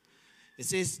 also. It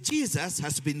says, Jesus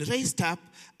has been raised up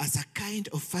as a kind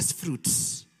of first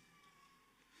fruits.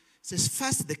 It says,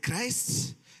 first the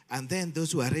Christ, and then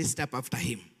those who are raised up after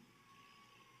him.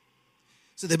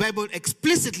 So the Bible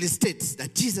explicitly states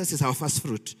that Jesus is our first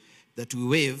fruit, that we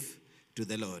wave to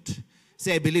the Lord.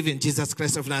 Say, I believe in Jesus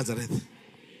Christ of Nazareth.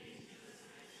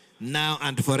 Now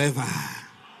and forever.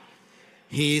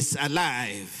 He is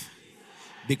alive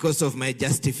because of my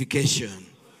justification.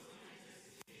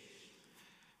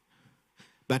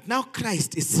 But now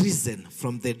Christ is risen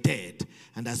from the dead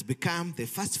and has become the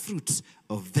first fruits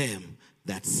of them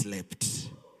that slept.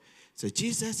 So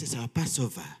Jesus is our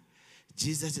Passover.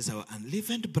 Jesus is our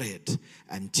unleavened bread.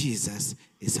 And Jesus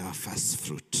is our first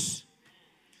fruit.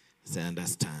 So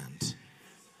understand.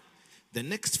 The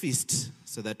next feast,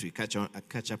 so that we catch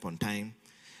up on time,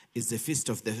 is the feast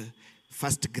of the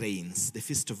first grains. The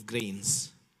feast of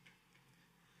grains.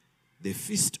 The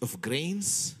feast of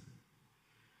grains,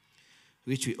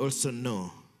 which we also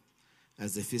know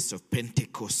as the feast of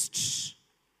Pentecost.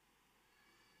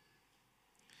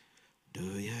 Are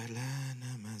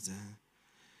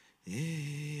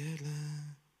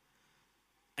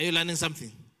you learning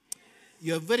something?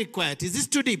 You're very quiet. Is this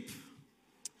too deep?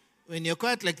 When you're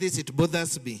quiet like this, it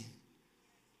bothers me.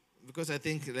 Because I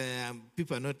think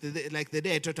people are not, like the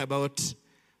day I taught about,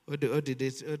 what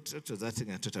was that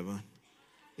thing I taught about?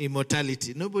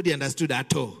 Immortality. Nobody understood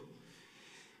at all.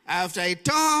 After I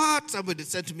taught, somebody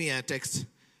sent me a text.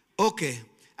 Okay,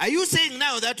 are you saying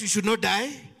now that you should not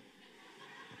die?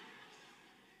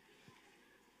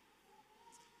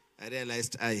 I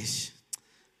realized,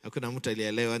 hakuna mtu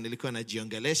alielewa, nilikuwa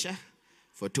najiongelesha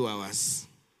for 2 hours.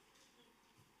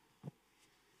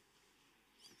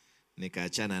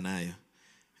 Nikaachana nayo.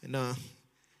 You know,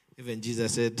 even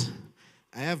Jesus said,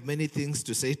 I have many things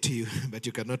to say to you, but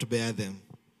you cannot bear them.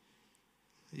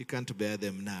 You can't bear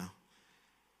them now.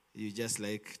 You just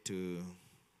like to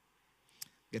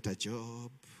get a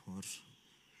job or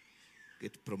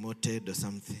get promoted or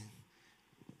something.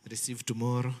 Receive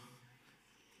tomorrow.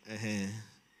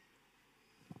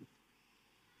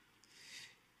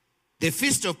 The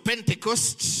Feast of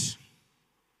Pentecost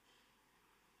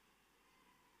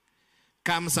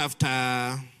comes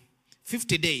after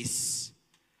 50 days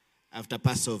after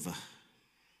Passover.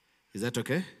 Is that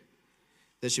okay?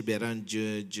 That should be around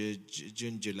June,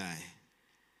 July.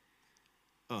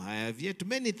 Oh, I have yet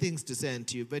many things to say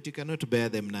unto you, but you cannot bear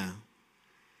them now.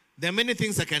 There are many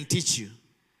things I can teach you.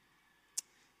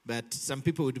 But some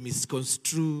people would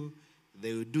misconstrue.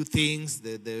 They would do things.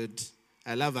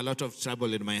 I'll have a lot of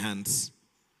trouble in my hands.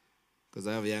 Because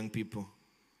I have young people.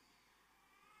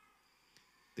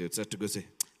 They would start to go say,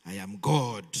 I am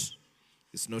God.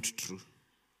 It's not true.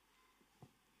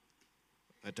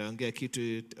 Wataongea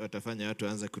kitu, watafanya watu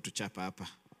anza kutuchapa hapa.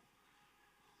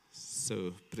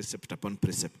 So, precept upon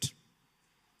precept.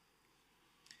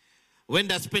 When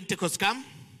does Pentecost come?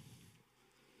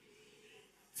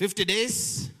 50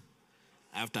 days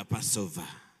after Passover.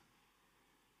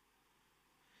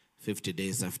 50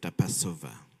 days after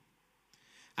Passover.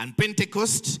 And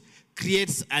Pentecost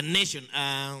creates a nation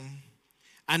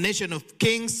of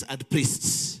kings and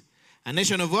priests. A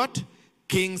nation of what?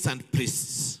 Kings and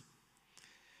priests.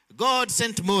 God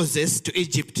sent Moses to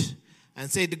Egypt and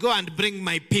said, go and bring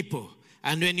my people.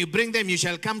 And when you bring them, you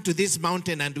shall come to this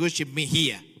mountain and worship me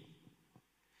here.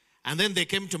 And then they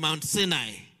came to Mount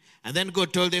Sinai. And then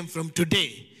God told them, from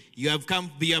today, you have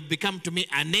become to me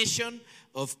a nation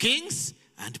of kings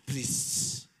and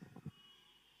priests.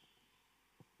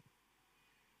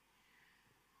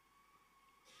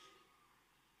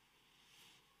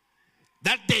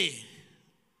 That day,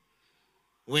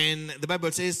 when the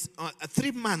Bible says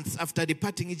 3 months after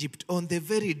departing Egypt, on the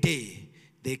very day,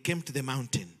 they came to the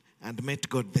mountain and met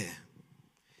God there.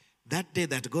 That day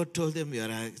that God told them, you are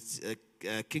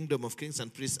a kingdom of kings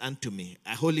and priests unto me,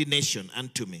 a holy nation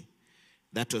unto me.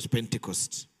 That was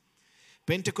Pentecost.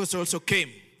 Pentecost also came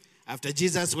after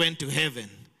Jesus went to heaven.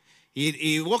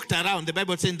 He walked around, the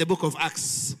Bible says in the book of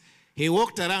Acts, he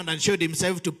walked around and showed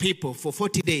himself to people for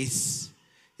 40 days.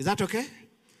 Is that okay?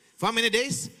 For how many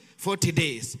days? 40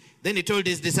 days. Then he told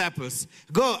his disciples,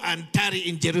 go and tarry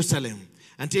in Jerusalem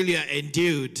until you are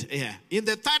endued here. In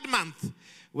the 3rd month,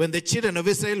 when the children of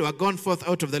Israel were gone forth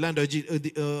out of the land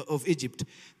of Egypt,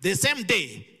 the same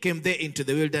day came they into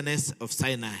the wilderness of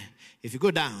Sinai. If you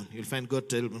go down, you'll find God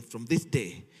tell them, from this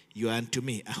day, you are unto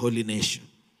me a holy nation.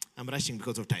 I'm rushing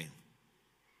because of time.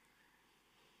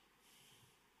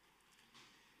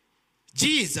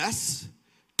 Jesus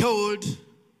told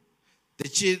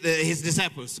his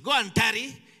disciples, go and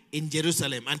tarry in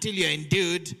Jerusalem until you are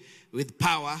endued with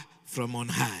power from on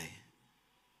high.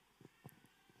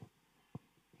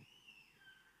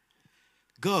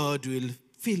 God will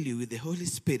fill you with the Holy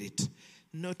Spirit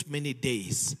not many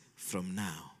days from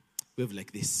now. Wave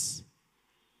like this.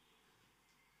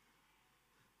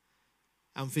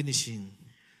 I'm finishing.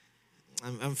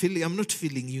 I'm not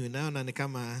feeling you now. Na ni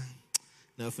kama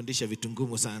nawafundisha vitu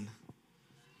ngumu sana.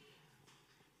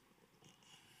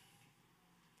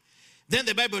 Then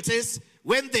the Bible says,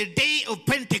 when the day of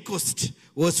Pentecost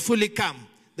was fully come.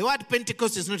 The word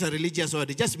Pentecost is not a religious word.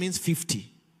 It just means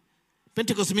 50.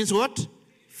 Pentecost means what?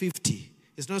 50.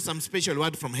 It's not some special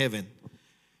word from heaven.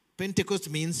 Pentecost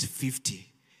means 50.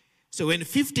 So when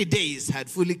 50 days had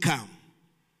fully come,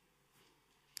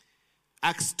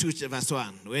 Acts 2 verse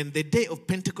 1, when the day of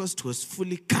Pentecost was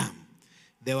fully come,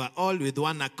 they were all with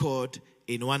one accord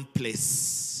in one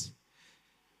place.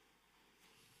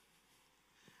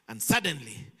 And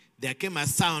suddenly there came a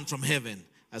sound from heaven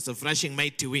as of rushing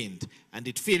mighty wind, and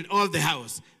it filled all the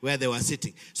house where they were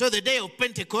sitting. So the day of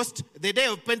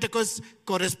Pentecost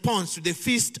corresponds to the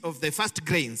feast of the first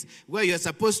grains, where you're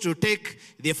supposed to take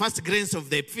the first grains of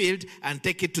the field and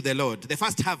take it to the Lord, the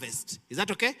first harvest. Is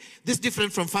that okay? This is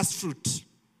different from first fruit.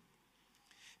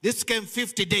 This came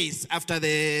 50 days after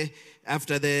the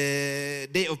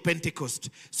day of Pentecost.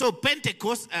 So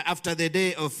Pentecost after the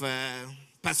day of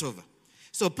Passover.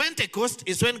 So Pentecost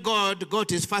is when God got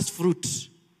his first fruit,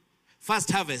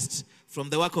 first harvest from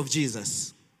the work of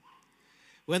Jesus.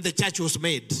 When the church was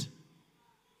made.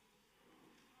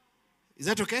 Is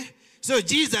that okay? So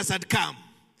Jesus had come,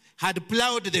 had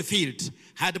plowed the field,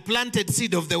 had planted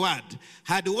seed of the word,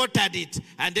 had watered it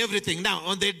and everything. Now,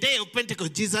 on the day of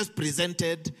Pentecost, Jesus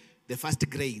presented the first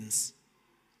grains.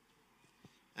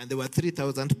 And there were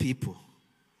 3,000 people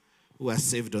who were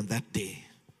saved on that day.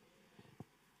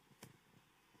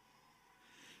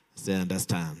 Say,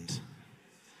 understand.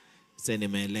 Say,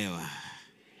 nimeelewa.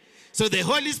 So the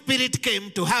Holy Spirit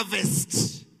came to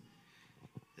harvest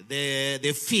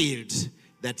the field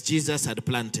that Jesus had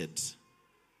planted.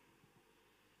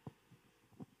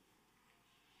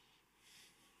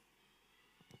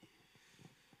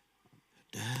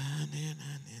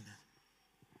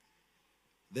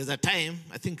 There's a time,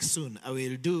 I think soon, I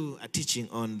will do a teaching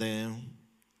on the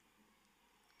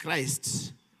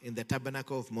Christ in the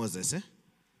tabernacle of Moses.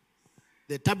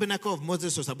 The tabernacle of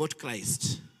Moses was about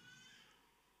Christ.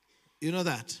 You know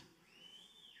that?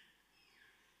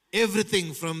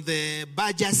 Everything from the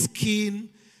badger skin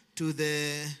to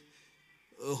the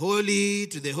holy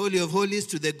of holies,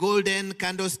 to the golden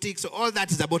candlesticks, so all that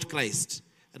is about Christ.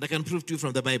 And I can prove to you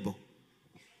from the Bible.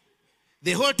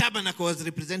 The whole tabernacle was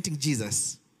representing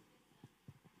Jesus.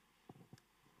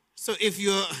 So if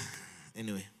you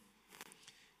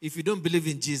don't believe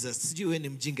in Jesus, you ain't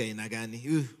mjinga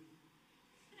inagani.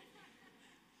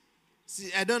 See,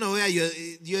 I don't know where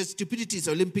your stupidity is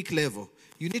Olympic level.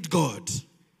 You need God.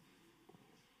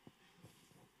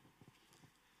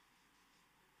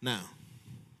 Now,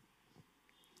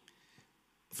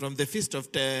 from the feast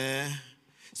of the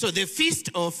feast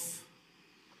of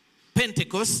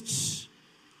Pentecost,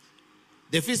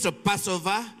 the feast of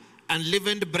Passover,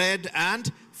 unleavened bread,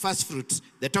 and first fruits.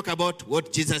 They talk about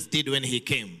what Jesus did when he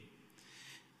came.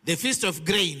 The feast of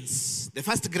grains, the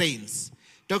first grains,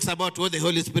 talks about what the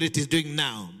Holy Spirit is doing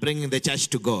now, bringing the church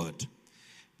to God.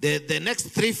 The next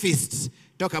three feasts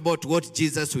talk about what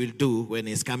Jesus will do when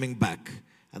he's coming back.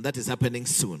 And that is happening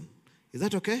soon. Is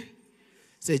that okay?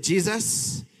 Say,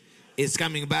 Jesus is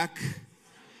coming back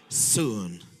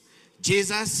soon.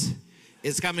 Jesus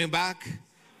is coming back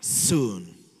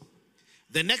soon.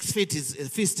 The next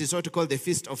feast is what we call the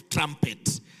Feast of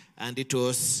Trumpet. And it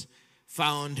was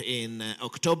found in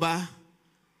October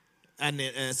and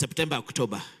September,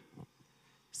 October.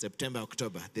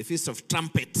 The Feast of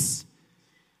Trumpets.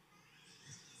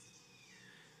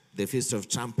 The Feast of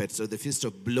Trumpets, or the Feast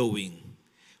of Blowing.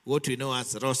 What we know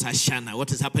as Rosh Hashannah.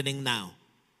 What is happening now?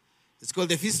 It's called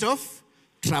the Feast of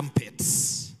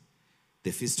Trumpets.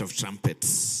 The Feast of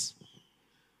Trumpets.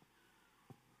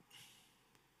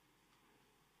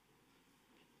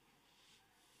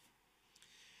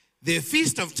 The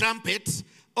Feast of Trumpets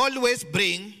always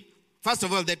bring, first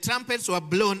of all, the trumpets were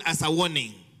blown as a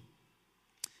warning.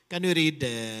 Can you read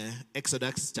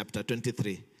Exodus chapter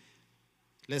 23?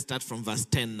 Let's start from verse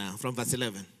 10 now, from verse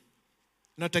 11.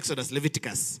 Not Exodus,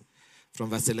 Leviticus,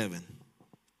 from verse 11.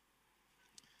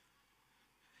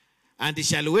 And he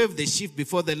shall wave the sheaf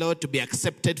before the Lord to be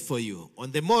accepted for you.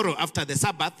 On the morrow after the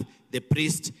Sabbath, the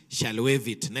priest shall wave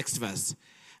it. Next verse.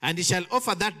 And he shall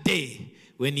offer that day,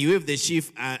 when you wave the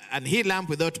sheaf, an he lamb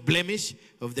without blemish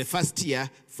of the first year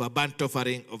for a burnt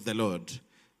offering of the Lord.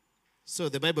 So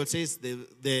the Bible says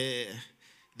the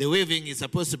waving is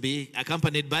supposed to be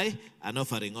accompanied by an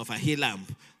offering of a he lamb,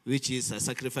 which is a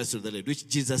sacrifice to the Lord, which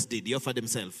Jesus did. He offered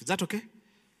himself. Is that okay?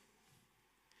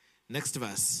 Next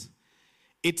verse.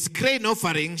 Its grain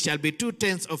offering shall be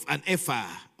 2/10 of an ephah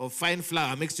of fine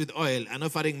flour mixed with oil, an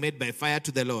offering made by fire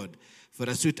to the Lord for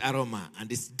a sweet aroma.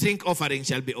 And its drink offering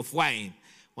shall be of wine,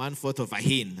 1/4 of a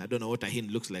hin. I don't know what a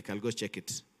hin looks like. I'll go check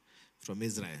it from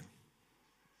Israel.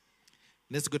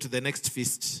 Let's go to the next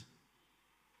feast.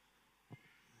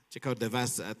 Check out the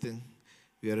verse. I think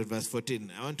we are at verse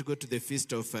 14. I want to go to the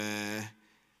Feast of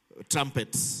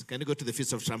Trumpets. Can you go to the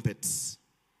Feast of Trumpets?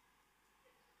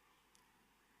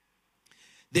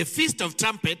 The Feast of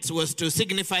Trumpets was to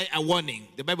signify a warning.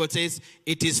 The Bible says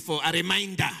it is for a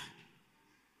reminder.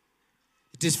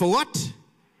 It is for what?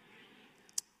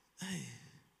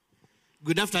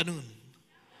 Good afternoon.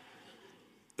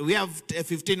 We have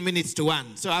 15 minutes to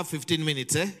 1. So I have 15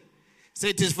 minutes. So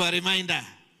it is for a reminder.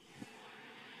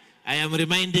 I am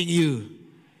reminding you.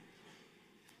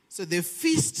 So the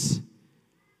feast,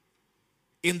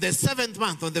 in the 7th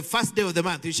month, on the first day of the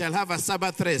month, you shall have a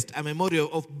Sabbath rest, a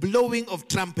memorial of blowing of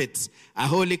trumpets, a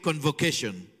holy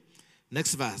convocation.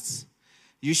 Next verse.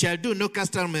 You shall do no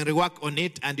customary work on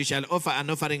it, and you shall offer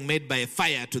an offering made by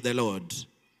fire to the Lord.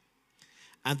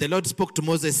 And the Lord spoke to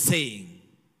Moses, saying,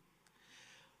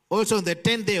 also on the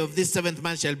 10th day of this 7th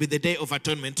month shall be the day of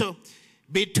atonement. So,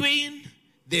 between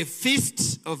the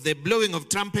feast of the blowing of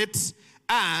trumpets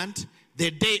and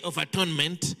the day of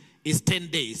atonement is 10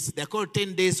 days. They're called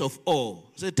 10 days of awe.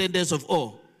 So 10 days of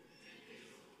awe.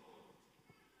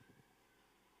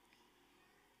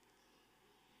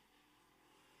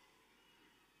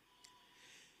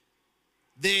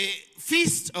 The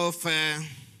feast of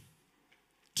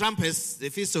trumpets, the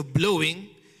feast of blowing,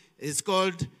 is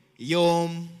called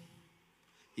Yom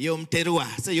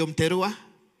Teruah. Say Yom Teruah.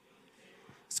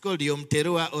 It's called Yom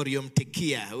Teruah or Yom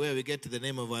Tekiah, where we get the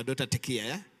name of our daughter Tekiah.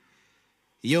 Yeah?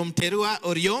 Yom Teruah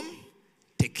or Yom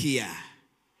Tekiah.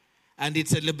 And it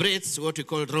celebrates what we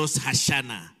call Rosh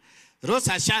Hashannah. Rosh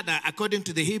Hashannah, according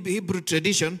to the Hebrew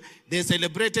tradition, they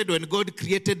celebrated when God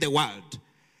created the world.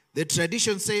 The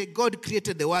tradition say God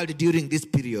created the world during this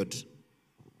period.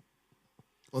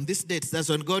 On this date, that's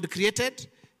when God created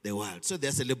the world. So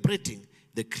they're celebrating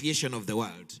the creation of the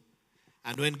world.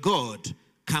 And when God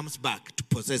comes back to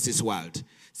possess his world.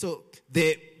 So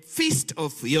the feast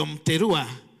of Yom Teruah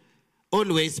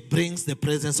always brings the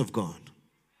presence of God.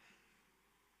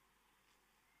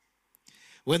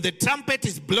 When the trumpet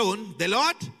is blown, the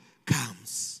Lord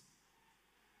comes.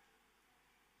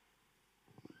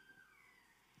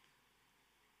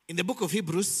 In the book of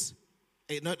Hebrews,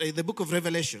 in the book of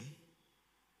Revelation,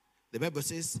 the Bible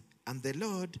says, and the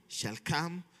Lord shall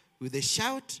come with a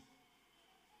shout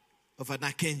of an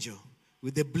archangel,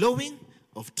 with the blowing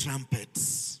of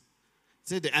trumpets.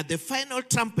 So at the final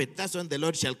trumpet, that's when the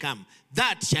Lord shall come.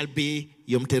 That shall be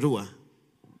Yom Teruah.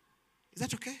 Is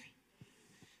that okay?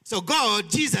 So God,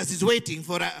 Jesus, is waiting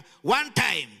for one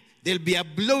time. There'll be a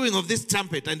blowing of this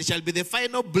trumpet, and it shall be the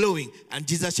final blowing, and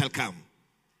Jesus shall come.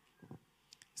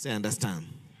 Say understand.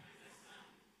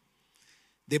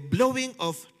 The blowing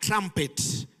of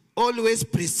trumpet always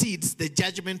precedes the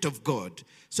judgment of God.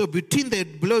 So between the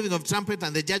blowing of trumpet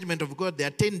and the judgment of God, there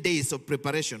are 10 days of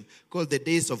preparation called the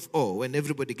days of awe, when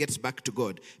everybody gets back to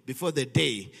God, before the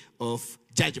day of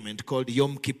judgment called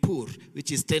Yom Kippur,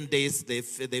 which is 10 days, the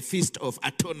Feast of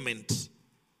Atonement.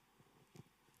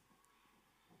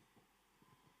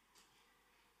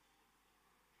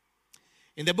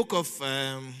 In the book of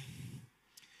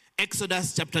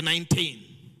Exodus chapter 19,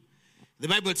 the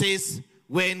Bible says,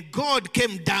 when God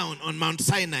came down on Mount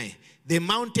Sinai, the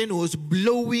mountain was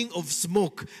blowing of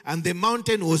smoke and the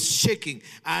mountain was shaking.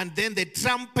 And then the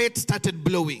trumpet started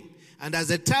blowing. And as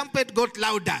the trumpet got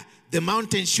louder, the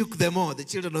mountain shook them all. The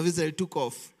children of Israel took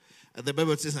off. And the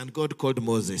Bible says, and God called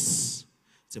Moses.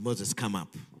 Said, Moses, come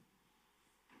up.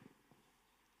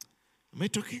 Am I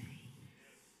talking?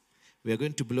 We are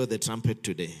going to blow the trumpet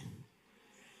today.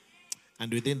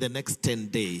 And within the next 10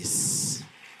 days,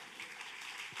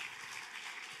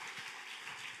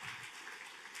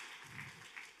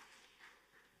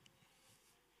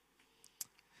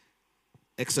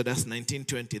 Exodus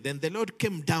 19:20. Then the Lord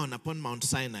came down upon Mount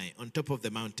Sinai on top of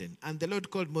the mountain. And the Lord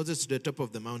called Moses to the top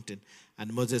of the mountain.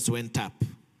 And Moses went up.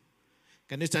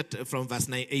 Can you start from verse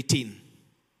 18?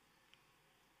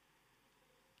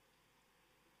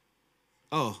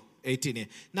 Oh, 18. Yeah.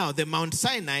 Now, the Mount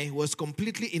Sinai was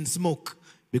completely in smoke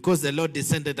because the Lord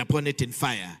descended upon it in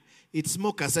fire. Its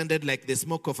smoke ascended like the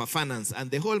smoke of a furnace,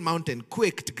 and the whole mountain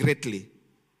quaked greatly.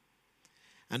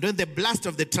 And when the blast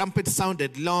of the trumpet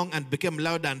sounded long and became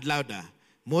louder and louder,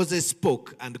 Moses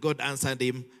spoke, and God answered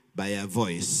him by a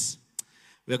voice.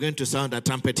 We are going to sound a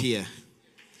trumpet here.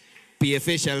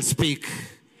 PFA shall speak,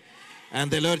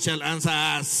 and the Lord shall answer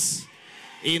us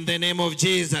in the name of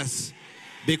Jesus.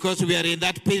 Because we are in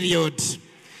that period.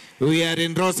 We are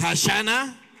in Rosh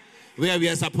Hashannah, where we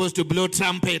are supposed to blow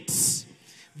trumpets.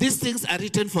 These things are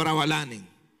written for our learning.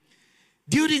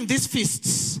 During these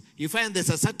feasts, you find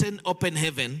there's a certain open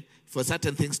heaven for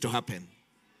certain things to happen.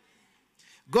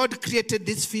 God created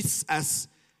these feasts as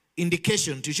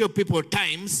indication to show people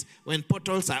times when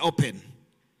portals are open.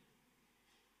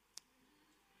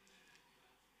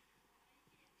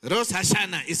 Rosh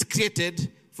Hashannah is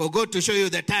created for God to show you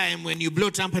the time when you blow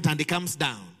trumpet and it comes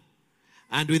down.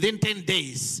 And within 10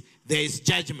 days, there is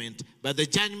judgment. But the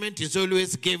judgment is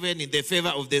always given in the favor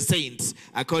of the saints,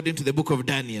 according to the book of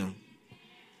Daniel.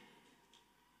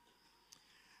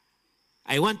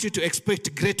 I want you to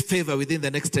expect great favor within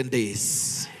the next 10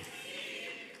 days.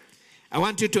 I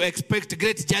want you to expect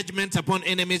great judgments upon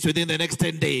enemies within the next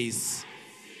 10 days.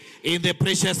 In the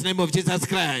precious name of Jesus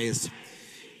Christ.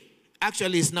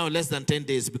 Actually, it's now less than 10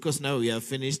 days because now we have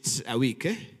finished a week.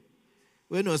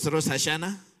 When was Rosh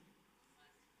Hashannah?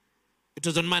 It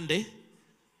was on Monday.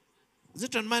 Is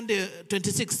it on Monday?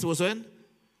 26th was when?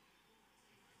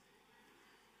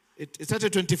 It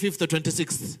started 25th or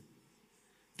 26th.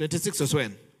 26th was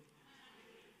when?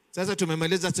 Sasa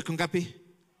tumemaliza siku ngapi?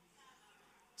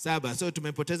 Saba. So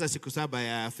tumepoteza siku saba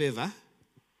ya favor.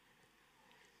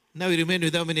 Now we remain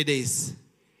with how many days?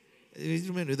 We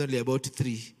remain with only about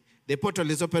 3. The portal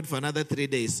is open for another 3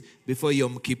 days before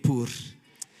Yom Kippur.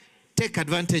 Take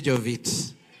advantage of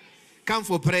it. Come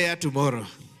for prayer tomorrow.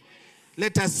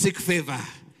 Let us seek favor.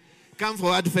 Come for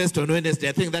Word Fest on Wednesday.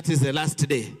 I think that is the last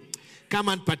day. Come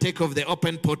and partake of the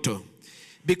open portal.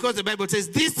 Because the Bible says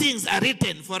these things are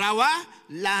written for our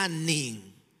learning.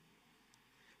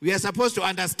 We are supposed to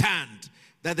understand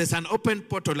that there's an open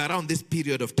portal around this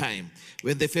period of time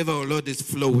when the favor of the Lord is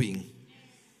flowing.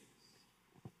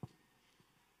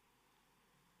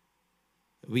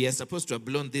 We are supposed to have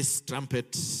blown this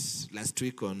trumpet last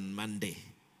week on Monday,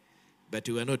 but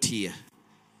we were not here.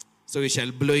 So we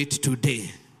shall blow it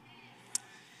today.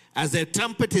 As the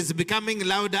trumpet is becoming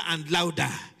louder and louder,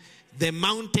 the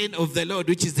mountain of the Lord,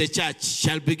 which is the church,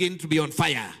 shall begin to be on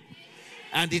fire.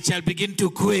 And it shall begin to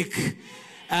quake.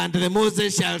 And the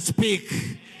Moses shall speak.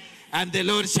 And the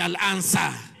Lord shall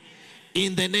answer.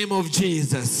 In the name of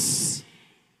Jesus.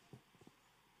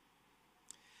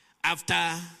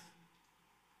 After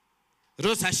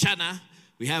Rosh Hashannah,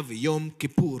 we have Yom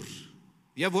Kippur.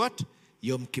 You have what?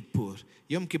 Yom Kippur.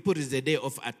 Yom Kippur is the day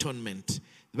of atonement.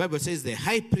 The Bible says the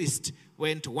high priest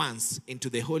went once into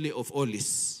the Holy of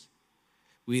Holies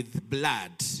with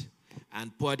blood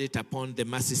and poured it upon the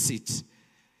mercy seat.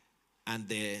 And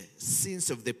the sins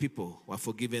of the people were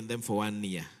forgiven them for 1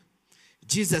 year.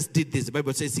 Jesus did this. The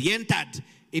Bible says he entered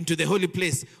into the holy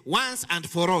place once and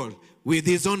for all with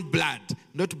his own blood,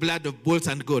 not blood of bulls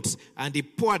and goats. And he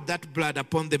poured that blood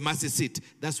upon the mercy seat.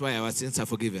 That's why our sins are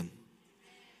forgiven.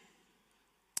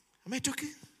 Am I talking?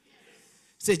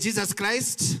 Say, Jesus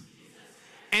Christ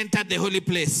entered the holy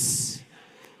place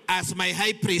as my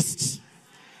high priest.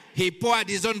 He poured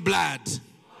his own blood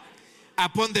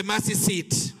upon the mercy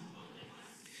seat.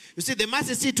 You see, the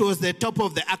mercy seat was the top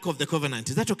of the Ark of the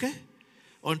Covenant. Is that okay?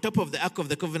 On top of the Ark of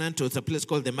the Covenant was a place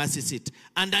called the mercy seat.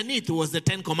 Underneath was the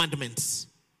 10 Commandments.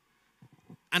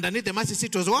 Underneath the mercy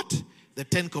seat was what? The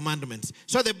 10 Commandments.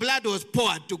 So the blood was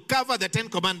poured to cover the 10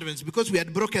 Commandments because we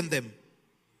had broken them.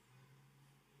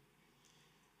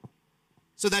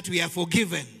 So that we are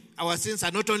forgiven. Our sins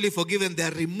are not only forgiven, they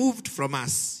are removed from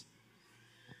us.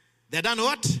 They are done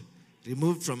what?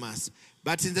 Removed from us.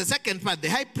 But in the second part, the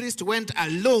high priest went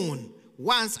alone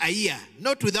once a year,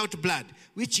 not without blood,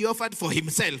 which he offered for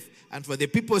himself and for the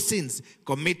people's sins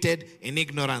committed in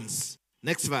ignorance.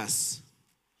 Next verse.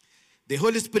 The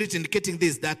Holy Spirit indicating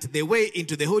this, that the way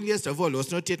into the holiest of all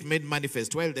was not yet made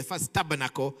manifest, while the first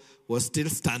tabernacle was still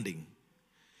standing.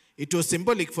 It was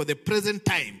symbolic for the present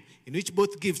time, in which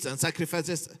both gifts and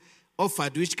sacrifices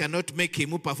offered, which cannot make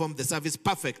him who performed the service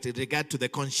perfect in regard to the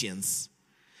conscience.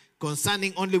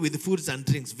 Concerning only with foods and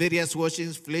drinks, various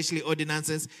washings, fleshly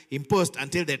ordinances imposed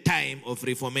until the time of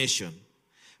Reformation.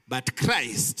 But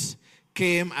Christ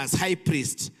came as high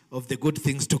priest of the good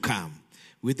things to come,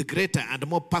 with greater and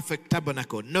more perfect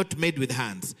tabernacle, not made with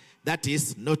hands, that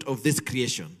is, not of this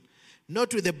creation.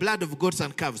 Not with the blood of goats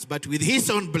and calves, but with his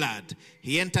own blood,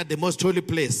 he entered the most holy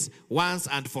place once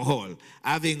and for all,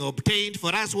 having obtained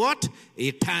for us what?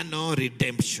 Eternal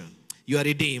redemption. You are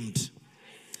redeemed.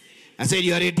 I said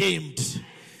you are redeemed.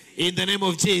 In the name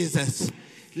of Jesus.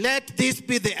 Let this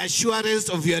be the assurance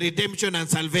of your redemption and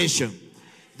salvation.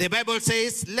 The Bible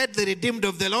says, let the redeemed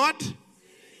of the Lord.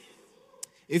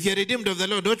 If you're redeemed of the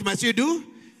Lord, what must you do?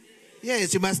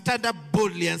 Yes, you must stand up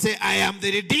boldly and say, I am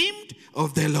the redeemed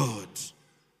of the Lord.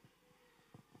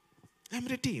 I'm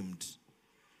redeemed.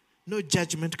 No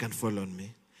judgment can fall on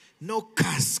me. No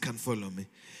curse can follow me.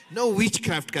 No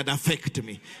witchcraft can affect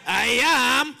me. I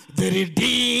am the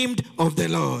redeemed of the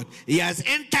Lord. He has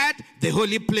entered the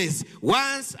holy place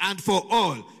once and for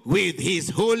all with his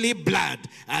holy blood,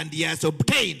 and he has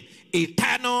obtained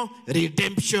eternal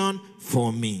redemption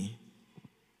for me.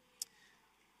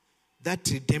 That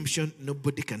redemption,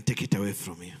 nobody can take it away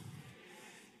from you.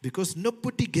 Because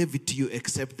nobody gave it to you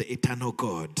except the eternal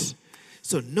God.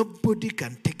 So nobody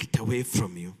can take it away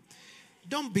from you.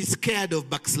 Don't be scared of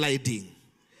backsliding.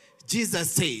 Jesus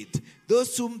said,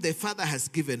 those whom the Father has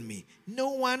given me, no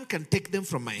one can take them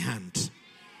from my hand.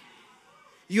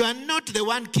 You are not the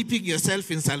one keeping yourself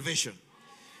in salvation.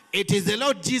 It is the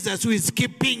Lord Jesus who is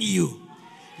keeping you.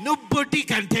 Nobody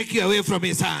can take you away from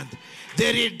his hand.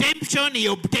 The redemption he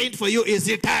obtained for you is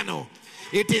eternal.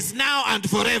 It is now and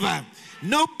forever.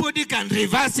 Nobody can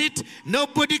reverse it.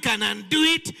 Nobody can undo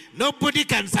it. Nobody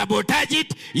can sabotage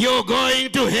it. You're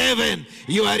going to heaven.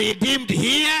 You are redeemed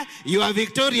here. You are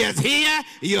victorious here.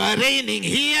 You are reigning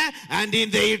here. And in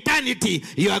the eternity,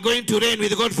 you are going to reign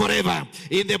with God forever.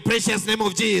 In the precious name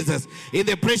of Jesus. In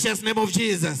the precious name of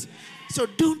Jesus. So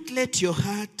don't let your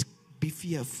heart be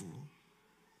fearful.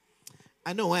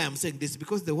 I know why I'm saying this.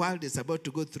 Because the world is about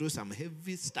to go through some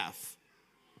heavy stuff.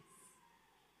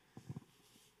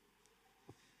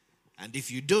 And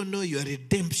if you don't know your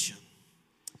redemption,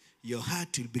 your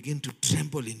heart will begin to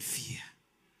tremble in fear.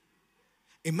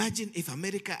 Imagine if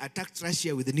America attacked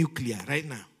Russia with nuclear right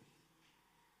now.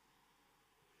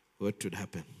 What would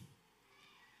happen?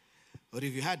 Or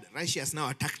if you had Russia has now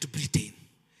attacked Britain.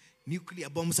 Nuclear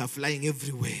bombs are flying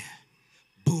everywhere.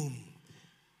 Boom.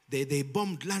 They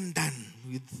bombed London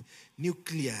with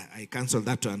nuclear. I canceled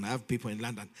that one. I have people in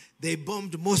London. They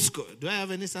bombed Moscow. Do I have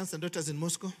any sons and daughters in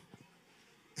Moscow?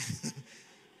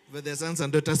 But they're sons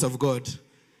and daughters of God.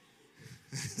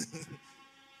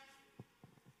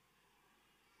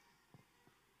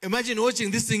 Imagine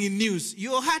watching this thing in news.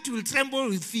 Your heart will tremble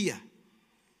with fear.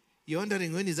 You're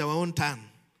wondering, when is our own turn?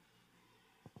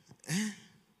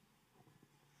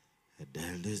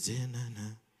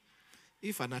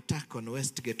 If an attack on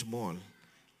Westgate Mall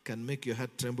can make your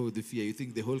heart tremble with fear, you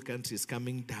think the whole country is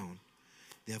coming down.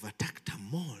 They have attacked a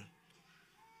mall.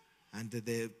 And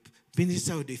the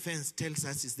Minister of Defense tells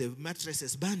us is the mattress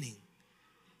is burning.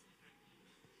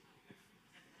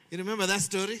 You remember that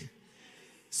story?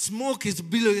 Smoke is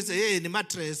billowing. You say, hey, the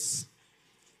mattress.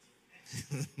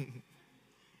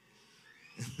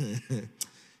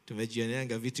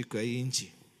 Tumejioneanga vitu kwa hii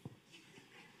nchi.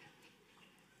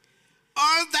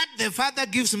 All that the Father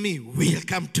gives me will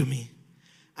come to me.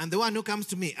 And the one who comes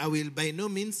to me, I will by no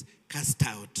means cast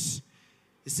out.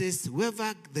 He says,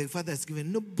 whoever the Father has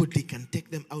given, nobody can take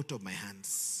them out of my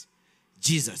hands.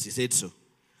 Jesus, he said so.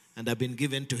 And I've been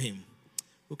given to him.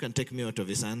 Who can take me out of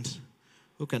his hand?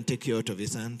 Who can take you out of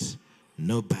his hand?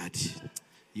 Nobody.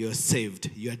 You are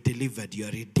saved. You are delivered. You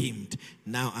are redeemed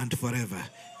now and forever.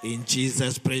 In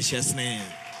Jesus' precious name.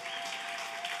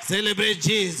 Celebrate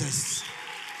Jesus.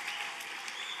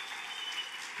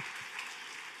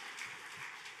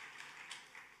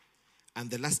 And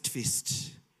the last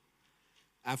feast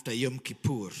after Yom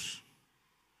Kippur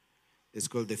is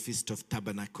called the Feast of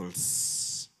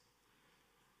Tabernacles.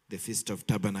 The Feast of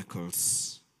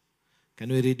Tabernacles. Can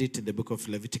we read it in the book of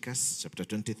Leviticus, chapter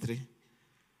 23?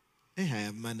 I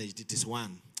have managed. It is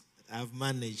one. I have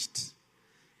managed.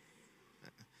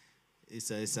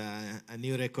 It's a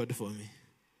new record for me.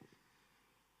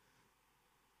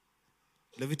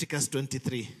 Leviticus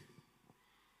 23.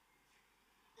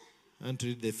 I want to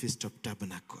read the Feast of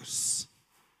Tabernacles.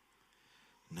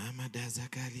 Namada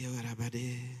Zakaria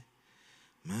Warabade.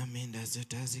 Maminda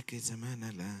Zutaziki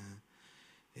Zamanala.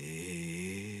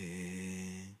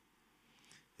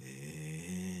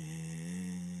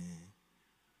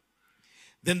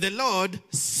 Then the Lord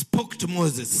spoke to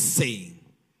Moses, saying,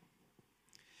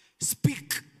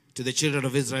 speak to the children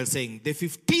of Israel, saying, the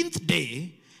 15th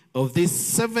day of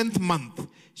this 7th month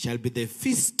shall be the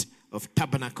Feast of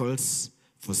Tabernacles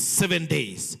for 7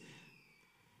 days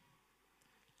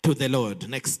to the Lord.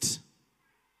 Next.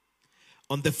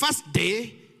 On the first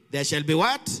day, there shall be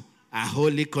what? A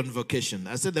holy convocation.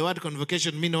 I said the word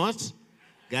convocation mean what?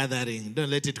 Gathering.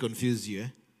 Don't let it confuse you.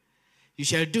 You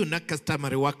shall do no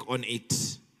customary work on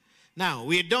it. Now,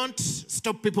 we don't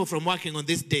stop people from working on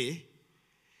this day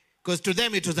because to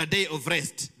them it was a day of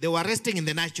rest. They were resting in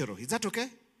the natural. Is that okay?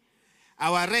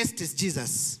 Our rest is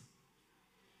Jesus.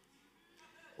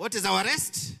 What is our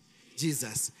rest?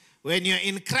 Jesus. When you're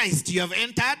in Christ, you have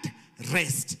entered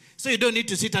rest. So you don't need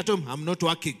to sit at home. I'm not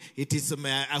working. It is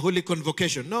a holy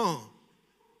convocation. No.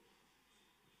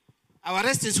 Our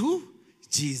rest is who?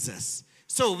 Jesus.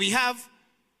 So we have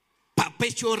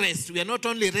perpetual rest. We are not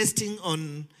only resting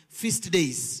on feast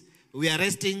days. We are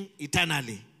resting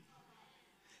eternally.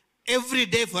 Every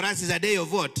day for us is a day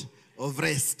of what? Of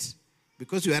rest.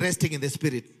 Because we are resting in the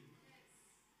Spirit.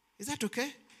 Is that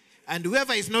okay? And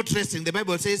whoever is not resting, the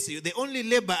Bible says the only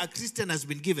labor a Christian has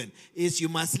been given is you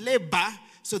must labor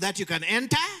so that you can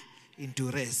enter into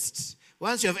rest.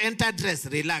 Once you have entered rest,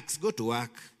 relax, go to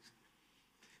work.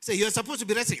 Say, you're supposed to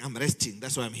be resting. I'm resting.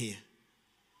 That's why I'm here.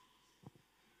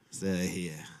 Say,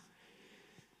 here.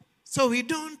 So we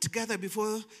don't gather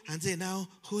before and say, now,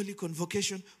 holy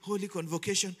convocation, holy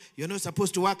convocation. You're not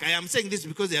supposed to work. I am saying this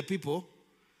because there are people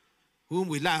whom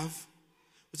we love.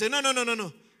 We say,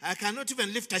 no. I cannot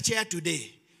even lift a chair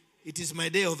today. It is my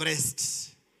day of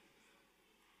rest.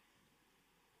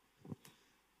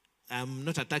 I'm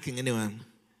not attacking anyone.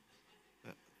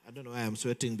 I don't know why I'm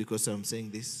sweating because I'm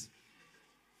saying this.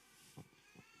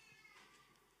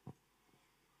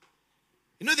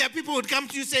 You know, there are people who would come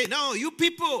to you and say, no, you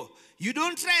people, you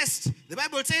don't rest. The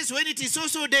Bible says when it is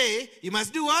so day, you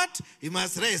must do what? You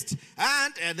must rest.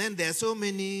 And then there are so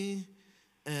many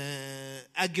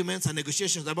arguments and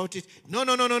negotiations about it. No.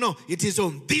 It is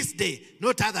on this day,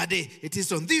 not other day. It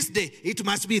is on this day. It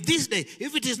must be this day.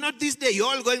 If it is not this day, you're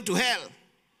all going to hell.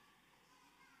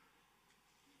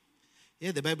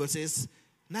 Yeah, the Bible says,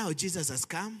 now Jesus has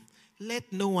come.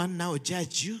 Let no one now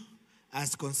judge you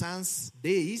as concerns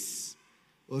days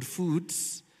or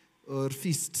foods or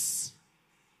feasts.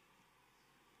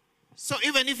 So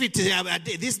even if it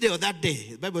is this day or that day,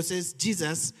 the Bible says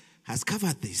Jesus has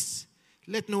covered this.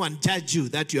 Let no one judge you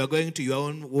that you are going to your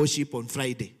own worship on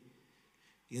Friday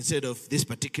instead of this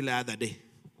particular other day.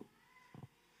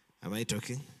 Am I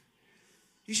talking?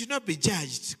 You should not be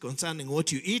judged concerning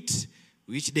what you eat,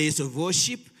 which days of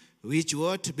worship, which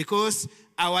what, because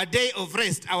our day of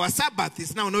rest, our Sabbath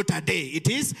is now not a day, it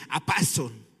is a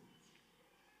person.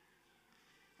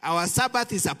 Our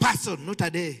Sabbath is a person, not a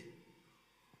day.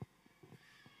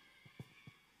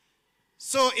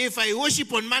 So if I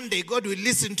worship on Monday, God will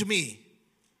listen to me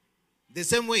the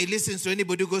same way he listens to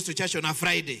anybody who goes to church on a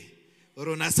Friday or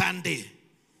on a Sunday.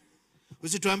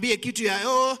 Usituambie kitu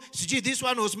ya, this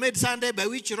one was made Sunday by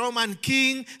which Roman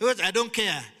king? I don't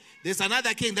care. There's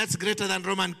another king that's greater than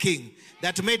Roman king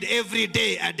that made every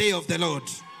day a day of the Lord.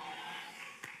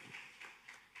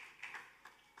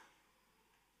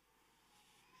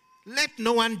 Let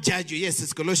no one judge you. Yes,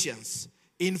 it's Colossians.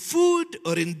 In food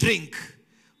or in drink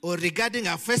or regarding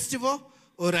a festival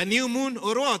or a new moon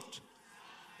or what?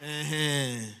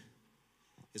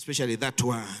 Especially that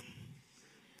one.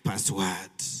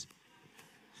 Password.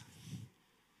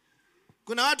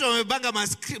 Kuna watu wamebanga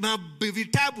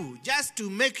vitabu just to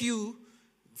make you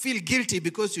feel guilty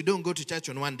because you don't go to church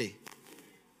on one day.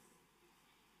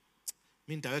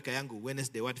 Mimi nitaweka yangu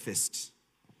Wednesday word fest.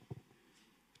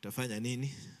 Utafanya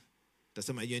nini?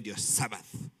 Utasema hiyo ndio Sabbath.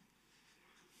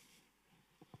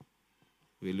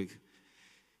 We look.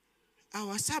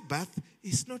 Our Sabbath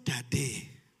is not a day.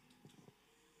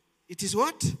 It is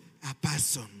what? A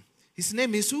person. His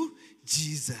name is who?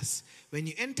 Jesus. When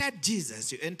you entered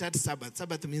Jesus, you entered Sabbath.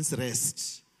 Sabbath means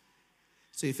rest.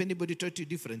 So if anybody taught you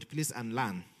different, please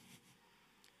unlearn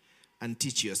and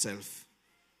teach yourself.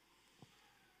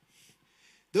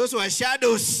 Those were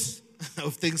shadows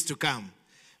of things to come.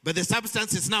 But the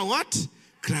substance is now what?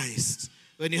 Christ.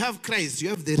 When you have Christ, you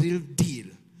have the real deal,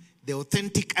 the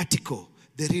authentic article,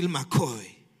 the real McCoy.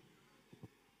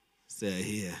 Say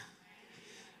here.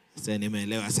 Say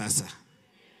nimeelewa sasa.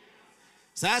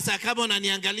 Sasa kama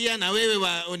unaniangalia na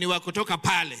wewe ni wa kutoka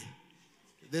pale.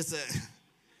 This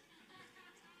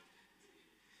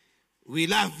we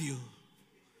love you.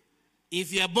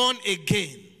 If you are born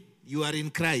again, you are in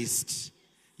Christ.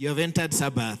 You have entered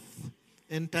Sabbath.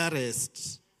 Enter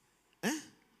rest.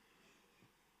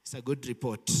 It's a good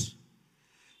report.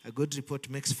 A good report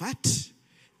makes fat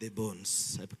the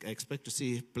bones. I expect to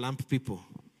see plump people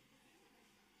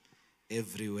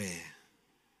everywhere.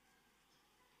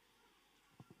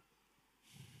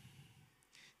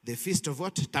 The Feast of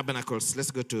what? Tabernacles.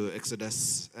 Let's go to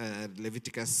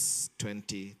Leviticus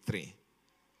 23.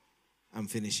 I'm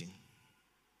finishing.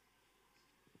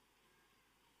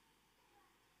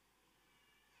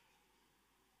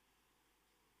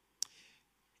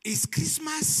 Is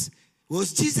Christmas,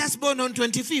 was Jesus born on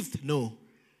 25th? No.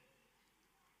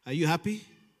 Are you happy?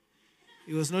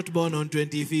 He was not born on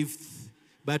 25th,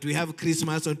 but we have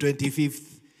Christmas on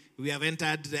 25th. We have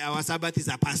entered, our Sabbath is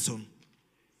a person.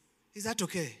 Is that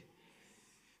okay?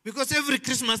 Because every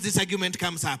Christmas this argument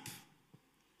comes up.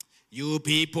 You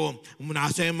people,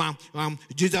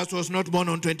 Jesus was not born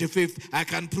on 25th. I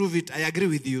can prove it. I agree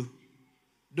with you.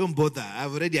 Don't bother.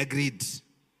 I've already agreed.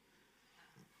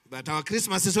 But our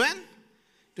Christmas is when?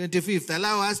 25th.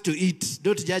 Allow us to eat.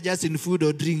 Don't judge us in food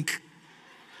or drink.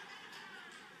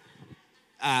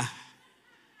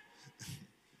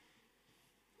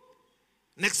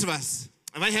 Next verse.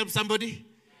 Have I helped somebody?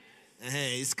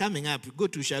 Hey, it's coming up. Go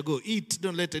to Shago. Eat.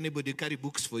 Don't let anybody carry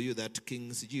books for you that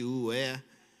kings you wear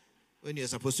when you're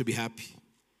supposed to be happy.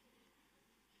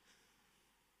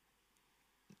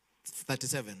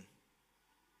 37.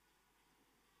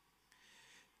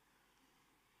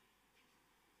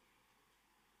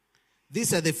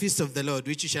 These are the feasts of the Lord,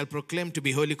 which you shall proclaim to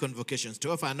be holy convocations,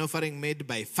 to offer an offering made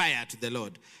by fire to the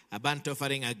Lord, a burnt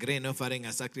offering, a grain offering,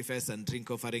 a sacrifice, and drink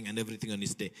offering, and everything on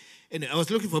his day. Anyway, I was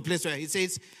looking for a place where it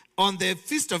says, on the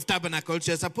Feast of Tabernacles,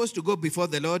 you're supposed to go before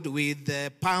the Lord with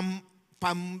palm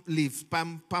leaves,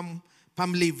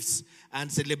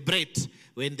 and celebrate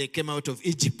when they came out of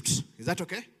Egypt. Is that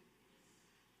okay?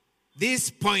 This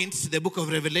points to the book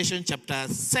of Revelation, chapter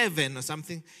 7 or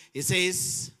something. It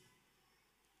says,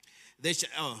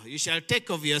 you shall take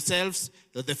of yourselves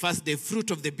the first day fruit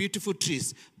of the beautiful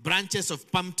trees, branches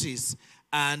of palm trees,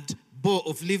 and bough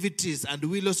of livy trees, and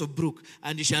willows of brook,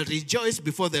 and you shall rejoice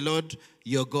before the Lord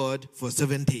your God for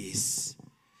 7 days.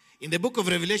 In the book of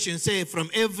Revelation, say from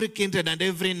every kindred and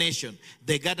every nation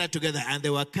they gathered together, and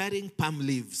they were carrying palm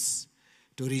leaves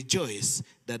to rejoice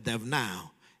that they have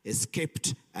now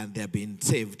escaped and they have been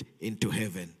saved into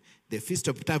heaven. The Feast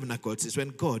of Tabernacles is when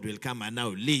God will come and now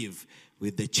live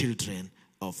with the children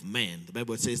of men. The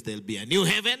Bible says there will be a new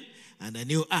heaven and a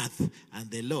new earth,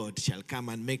 and the Lord shall come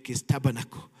and make his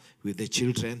tabernacle with the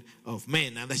children of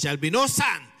men. And there shall be no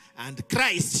son, and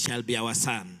Christ shall be our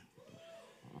son.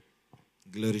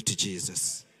 Glory to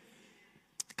Jesus.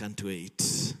 Can't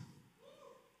wait.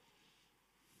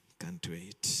 Can't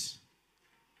wait.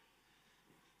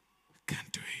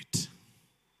 Can't wait.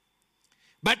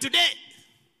 But today,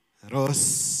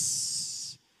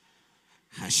 Rosh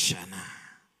Hashannah.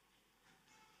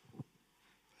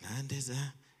 And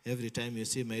every time you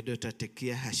see my daughter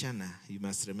Tekia Hashannah, you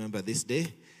must remember this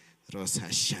day, Rosh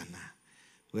Hashannah,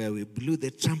 where we blew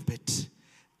the trumpet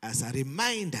as a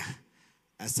reminder,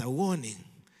 as a warning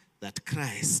that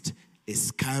Christ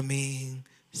is coming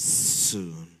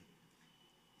soon.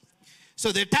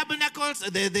 So the tabernacles,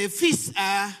 the feasts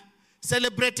are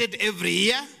celebrated every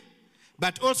year,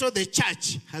 but also the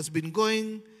church has been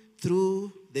going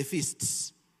through the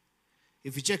feasts.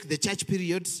 If you check the church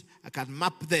periods, I can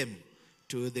map them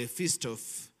to the Feast of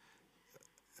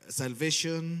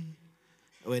Salvation,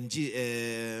 when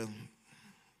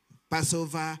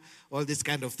Passover, all these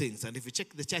kind of things. And if you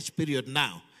check the church period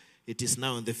now, it is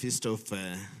now on the Feast of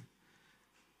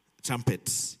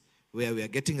Trumpets, where we are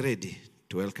getting ready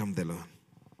to welcome the Lord.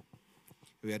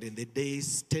 We are in the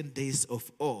 10 days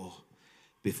of awe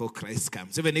before Christ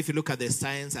comes. Even if you look at the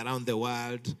signs around the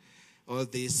world, all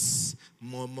this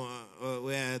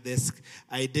where there's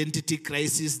identity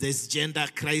crisis, there's gender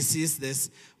crisis, there's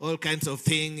all kinds of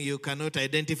things. You cannot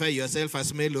identify yourself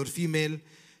as male or female.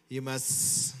 You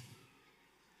must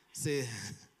say,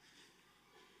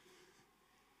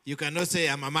 you cannot say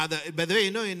I'm a mother. By the way,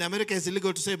 you know, in America it's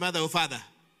illegal to say mother or father.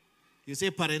 You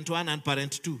say parent 1 and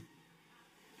parent 2.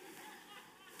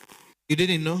 You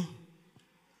didn't know?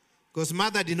 Because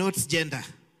mother denotes gender.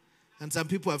 And some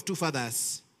people have 2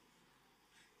 fathers.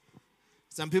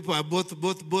 Some people are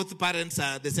both parents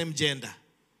are the same gender.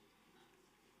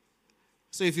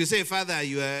 So if you say father,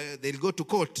 they'll go to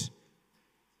court.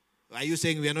 Are you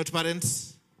saying we are not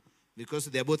parents because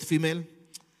they are both female?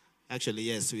 Actually,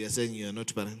 yes, we are saying you are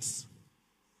not parents.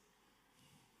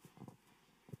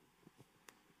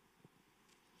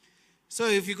 So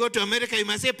if you go to America, you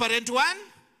must say parent 1,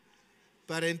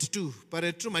 parent 2.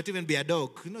 Parent 2 might even be a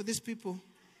dog. You know, these people.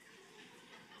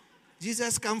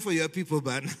 Jesus, come for your people,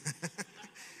 man.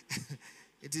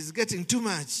 It is getting too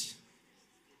much.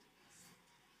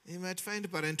 You might find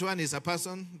parent 1 is a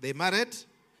person, they married,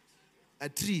 a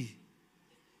tree.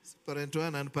 It's parent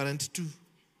 1 and parent 2.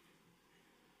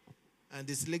 And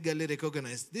it's legally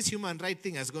recognized. This human right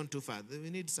thing has gone too far. We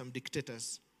need some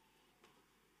dictators.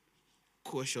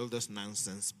 Quash all those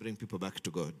nonsense. Bring people back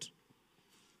to God.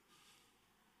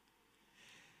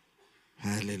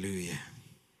 Hallelujah.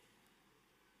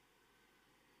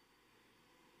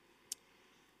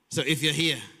 So if you're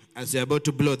here, as you're about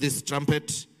to blow this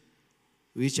trumpet,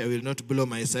 which I will not blow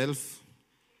myself,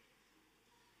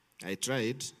 I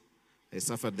tried. I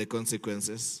suffered the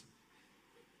consequences.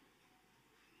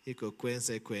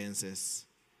 Consequences.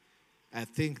 I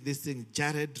think this thing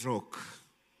jarred rock.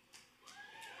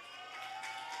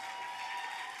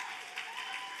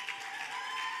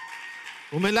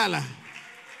 Umelala.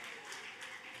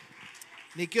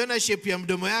 Nikiona shape ya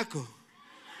mdomo yako.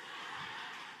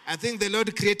 I think the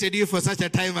Lord created you for such a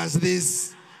time as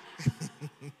this.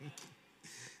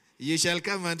 You shall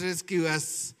come and rescue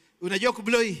us. Unajua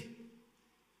kublow hii?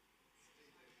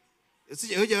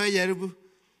 Hujawahi jaribu?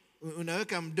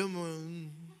 Unaweka mdomo.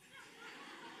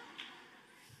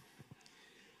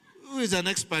 Who is an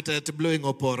expert at blowing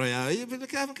oporo?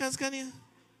 Can you?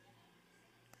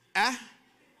 Ah?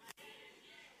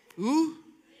 Who?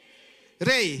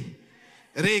 Ray.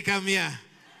 Ray, come here.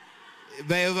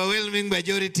 By overwhelming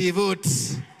majority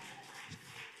votes.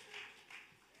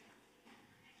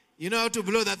 You know how to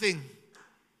blow that thing?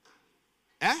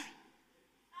 Eh?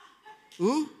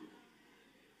 Who?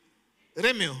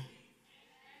 Remio.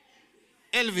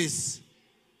 Elvis.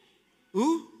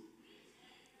 Who?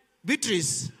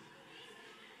 Beatrice.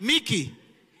 Mickey.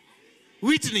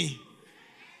 Whitney.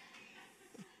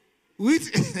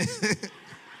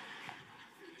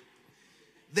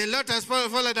 The Lord has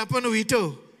fallen upon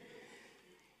Wito.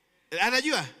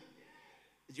 Anajua?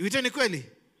 Wito ni kweli?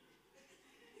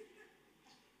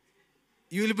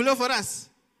 You will blow for us?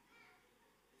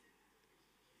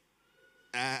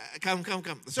 Come.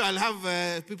 So I'll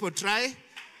have people try.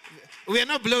 We are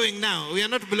not blowing now. We'll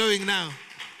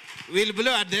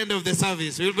blow at the end of the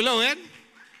service. We'll blow when?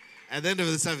 At the end of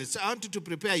the service. So I want you to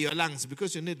prepare your lungs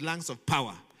because you need lungs of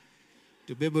power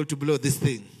to be able to blow this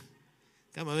thing.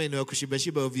 Kama wewe ni wa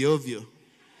kushibashiba ovyo ovyo.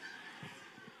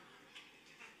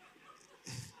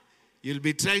 You'll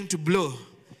be trying to blow,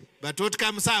 but what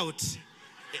comes out,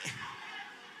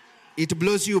 it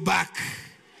blows you back.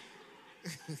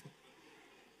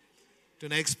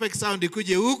 Tuna expect sound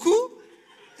ikuje huku.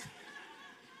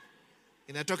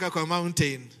 Inatoka kwa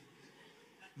mountain.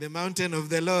 The mountain of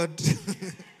the Lord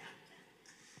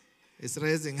is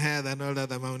rising higher than all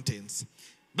other mountains.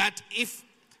 But if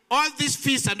all these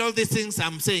feasts and all these things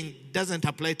I'm saying doesn't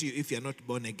apply to you if you're not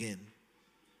born again.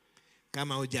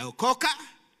 Kama hujaokoka,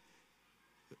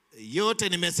 yote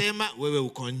nimesema wewe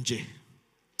uko nje.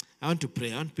 I want to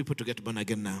pray. I want people to get born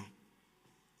again now.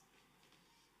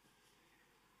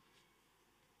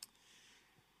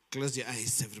 Close your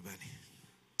eyes, everybody.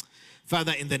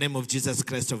 Father, in the name of Jesus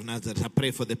Christ of Nazareth, I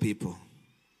pray for the people.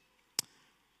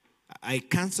 I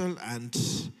cancel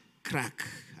and crack.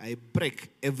 I break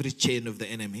every chain of the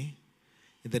enemy.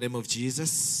 In the name of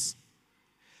Jesus,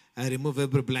 I remove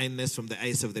every blindness from the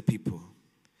eyes of the people.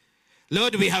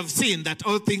 Lord, we have seen that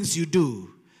all things you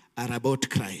do are about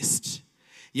Christ.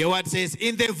 Your word says,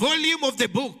 in the volume of the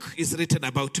book is written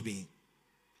about me.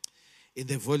 In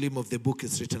the volume of the book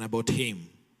is written about him.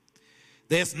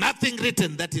 There's nothing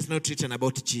written that is not written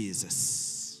about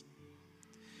Jesus.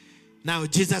 Now,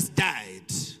 Jesus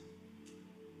died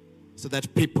so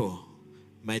that people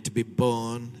might be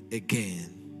born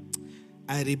again.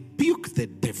 I rebuke the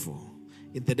devil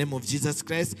in the name of Jesus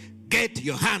Christ. Get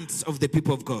your hands off the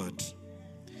people of God.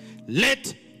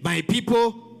 let my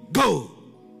people go.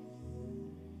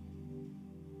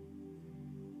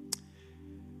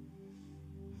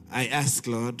 I ask,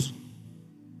 Lord,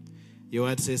 your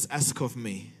word says, ask of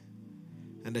me,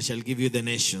 and I shall give you the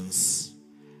nations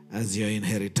as your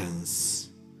inheritance.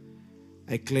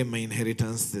 I claim my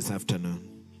inheritance this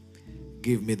afternoon.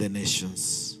 Give me the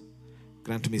nations.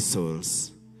 Grant me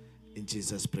souls. In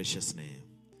Jesus' precious name.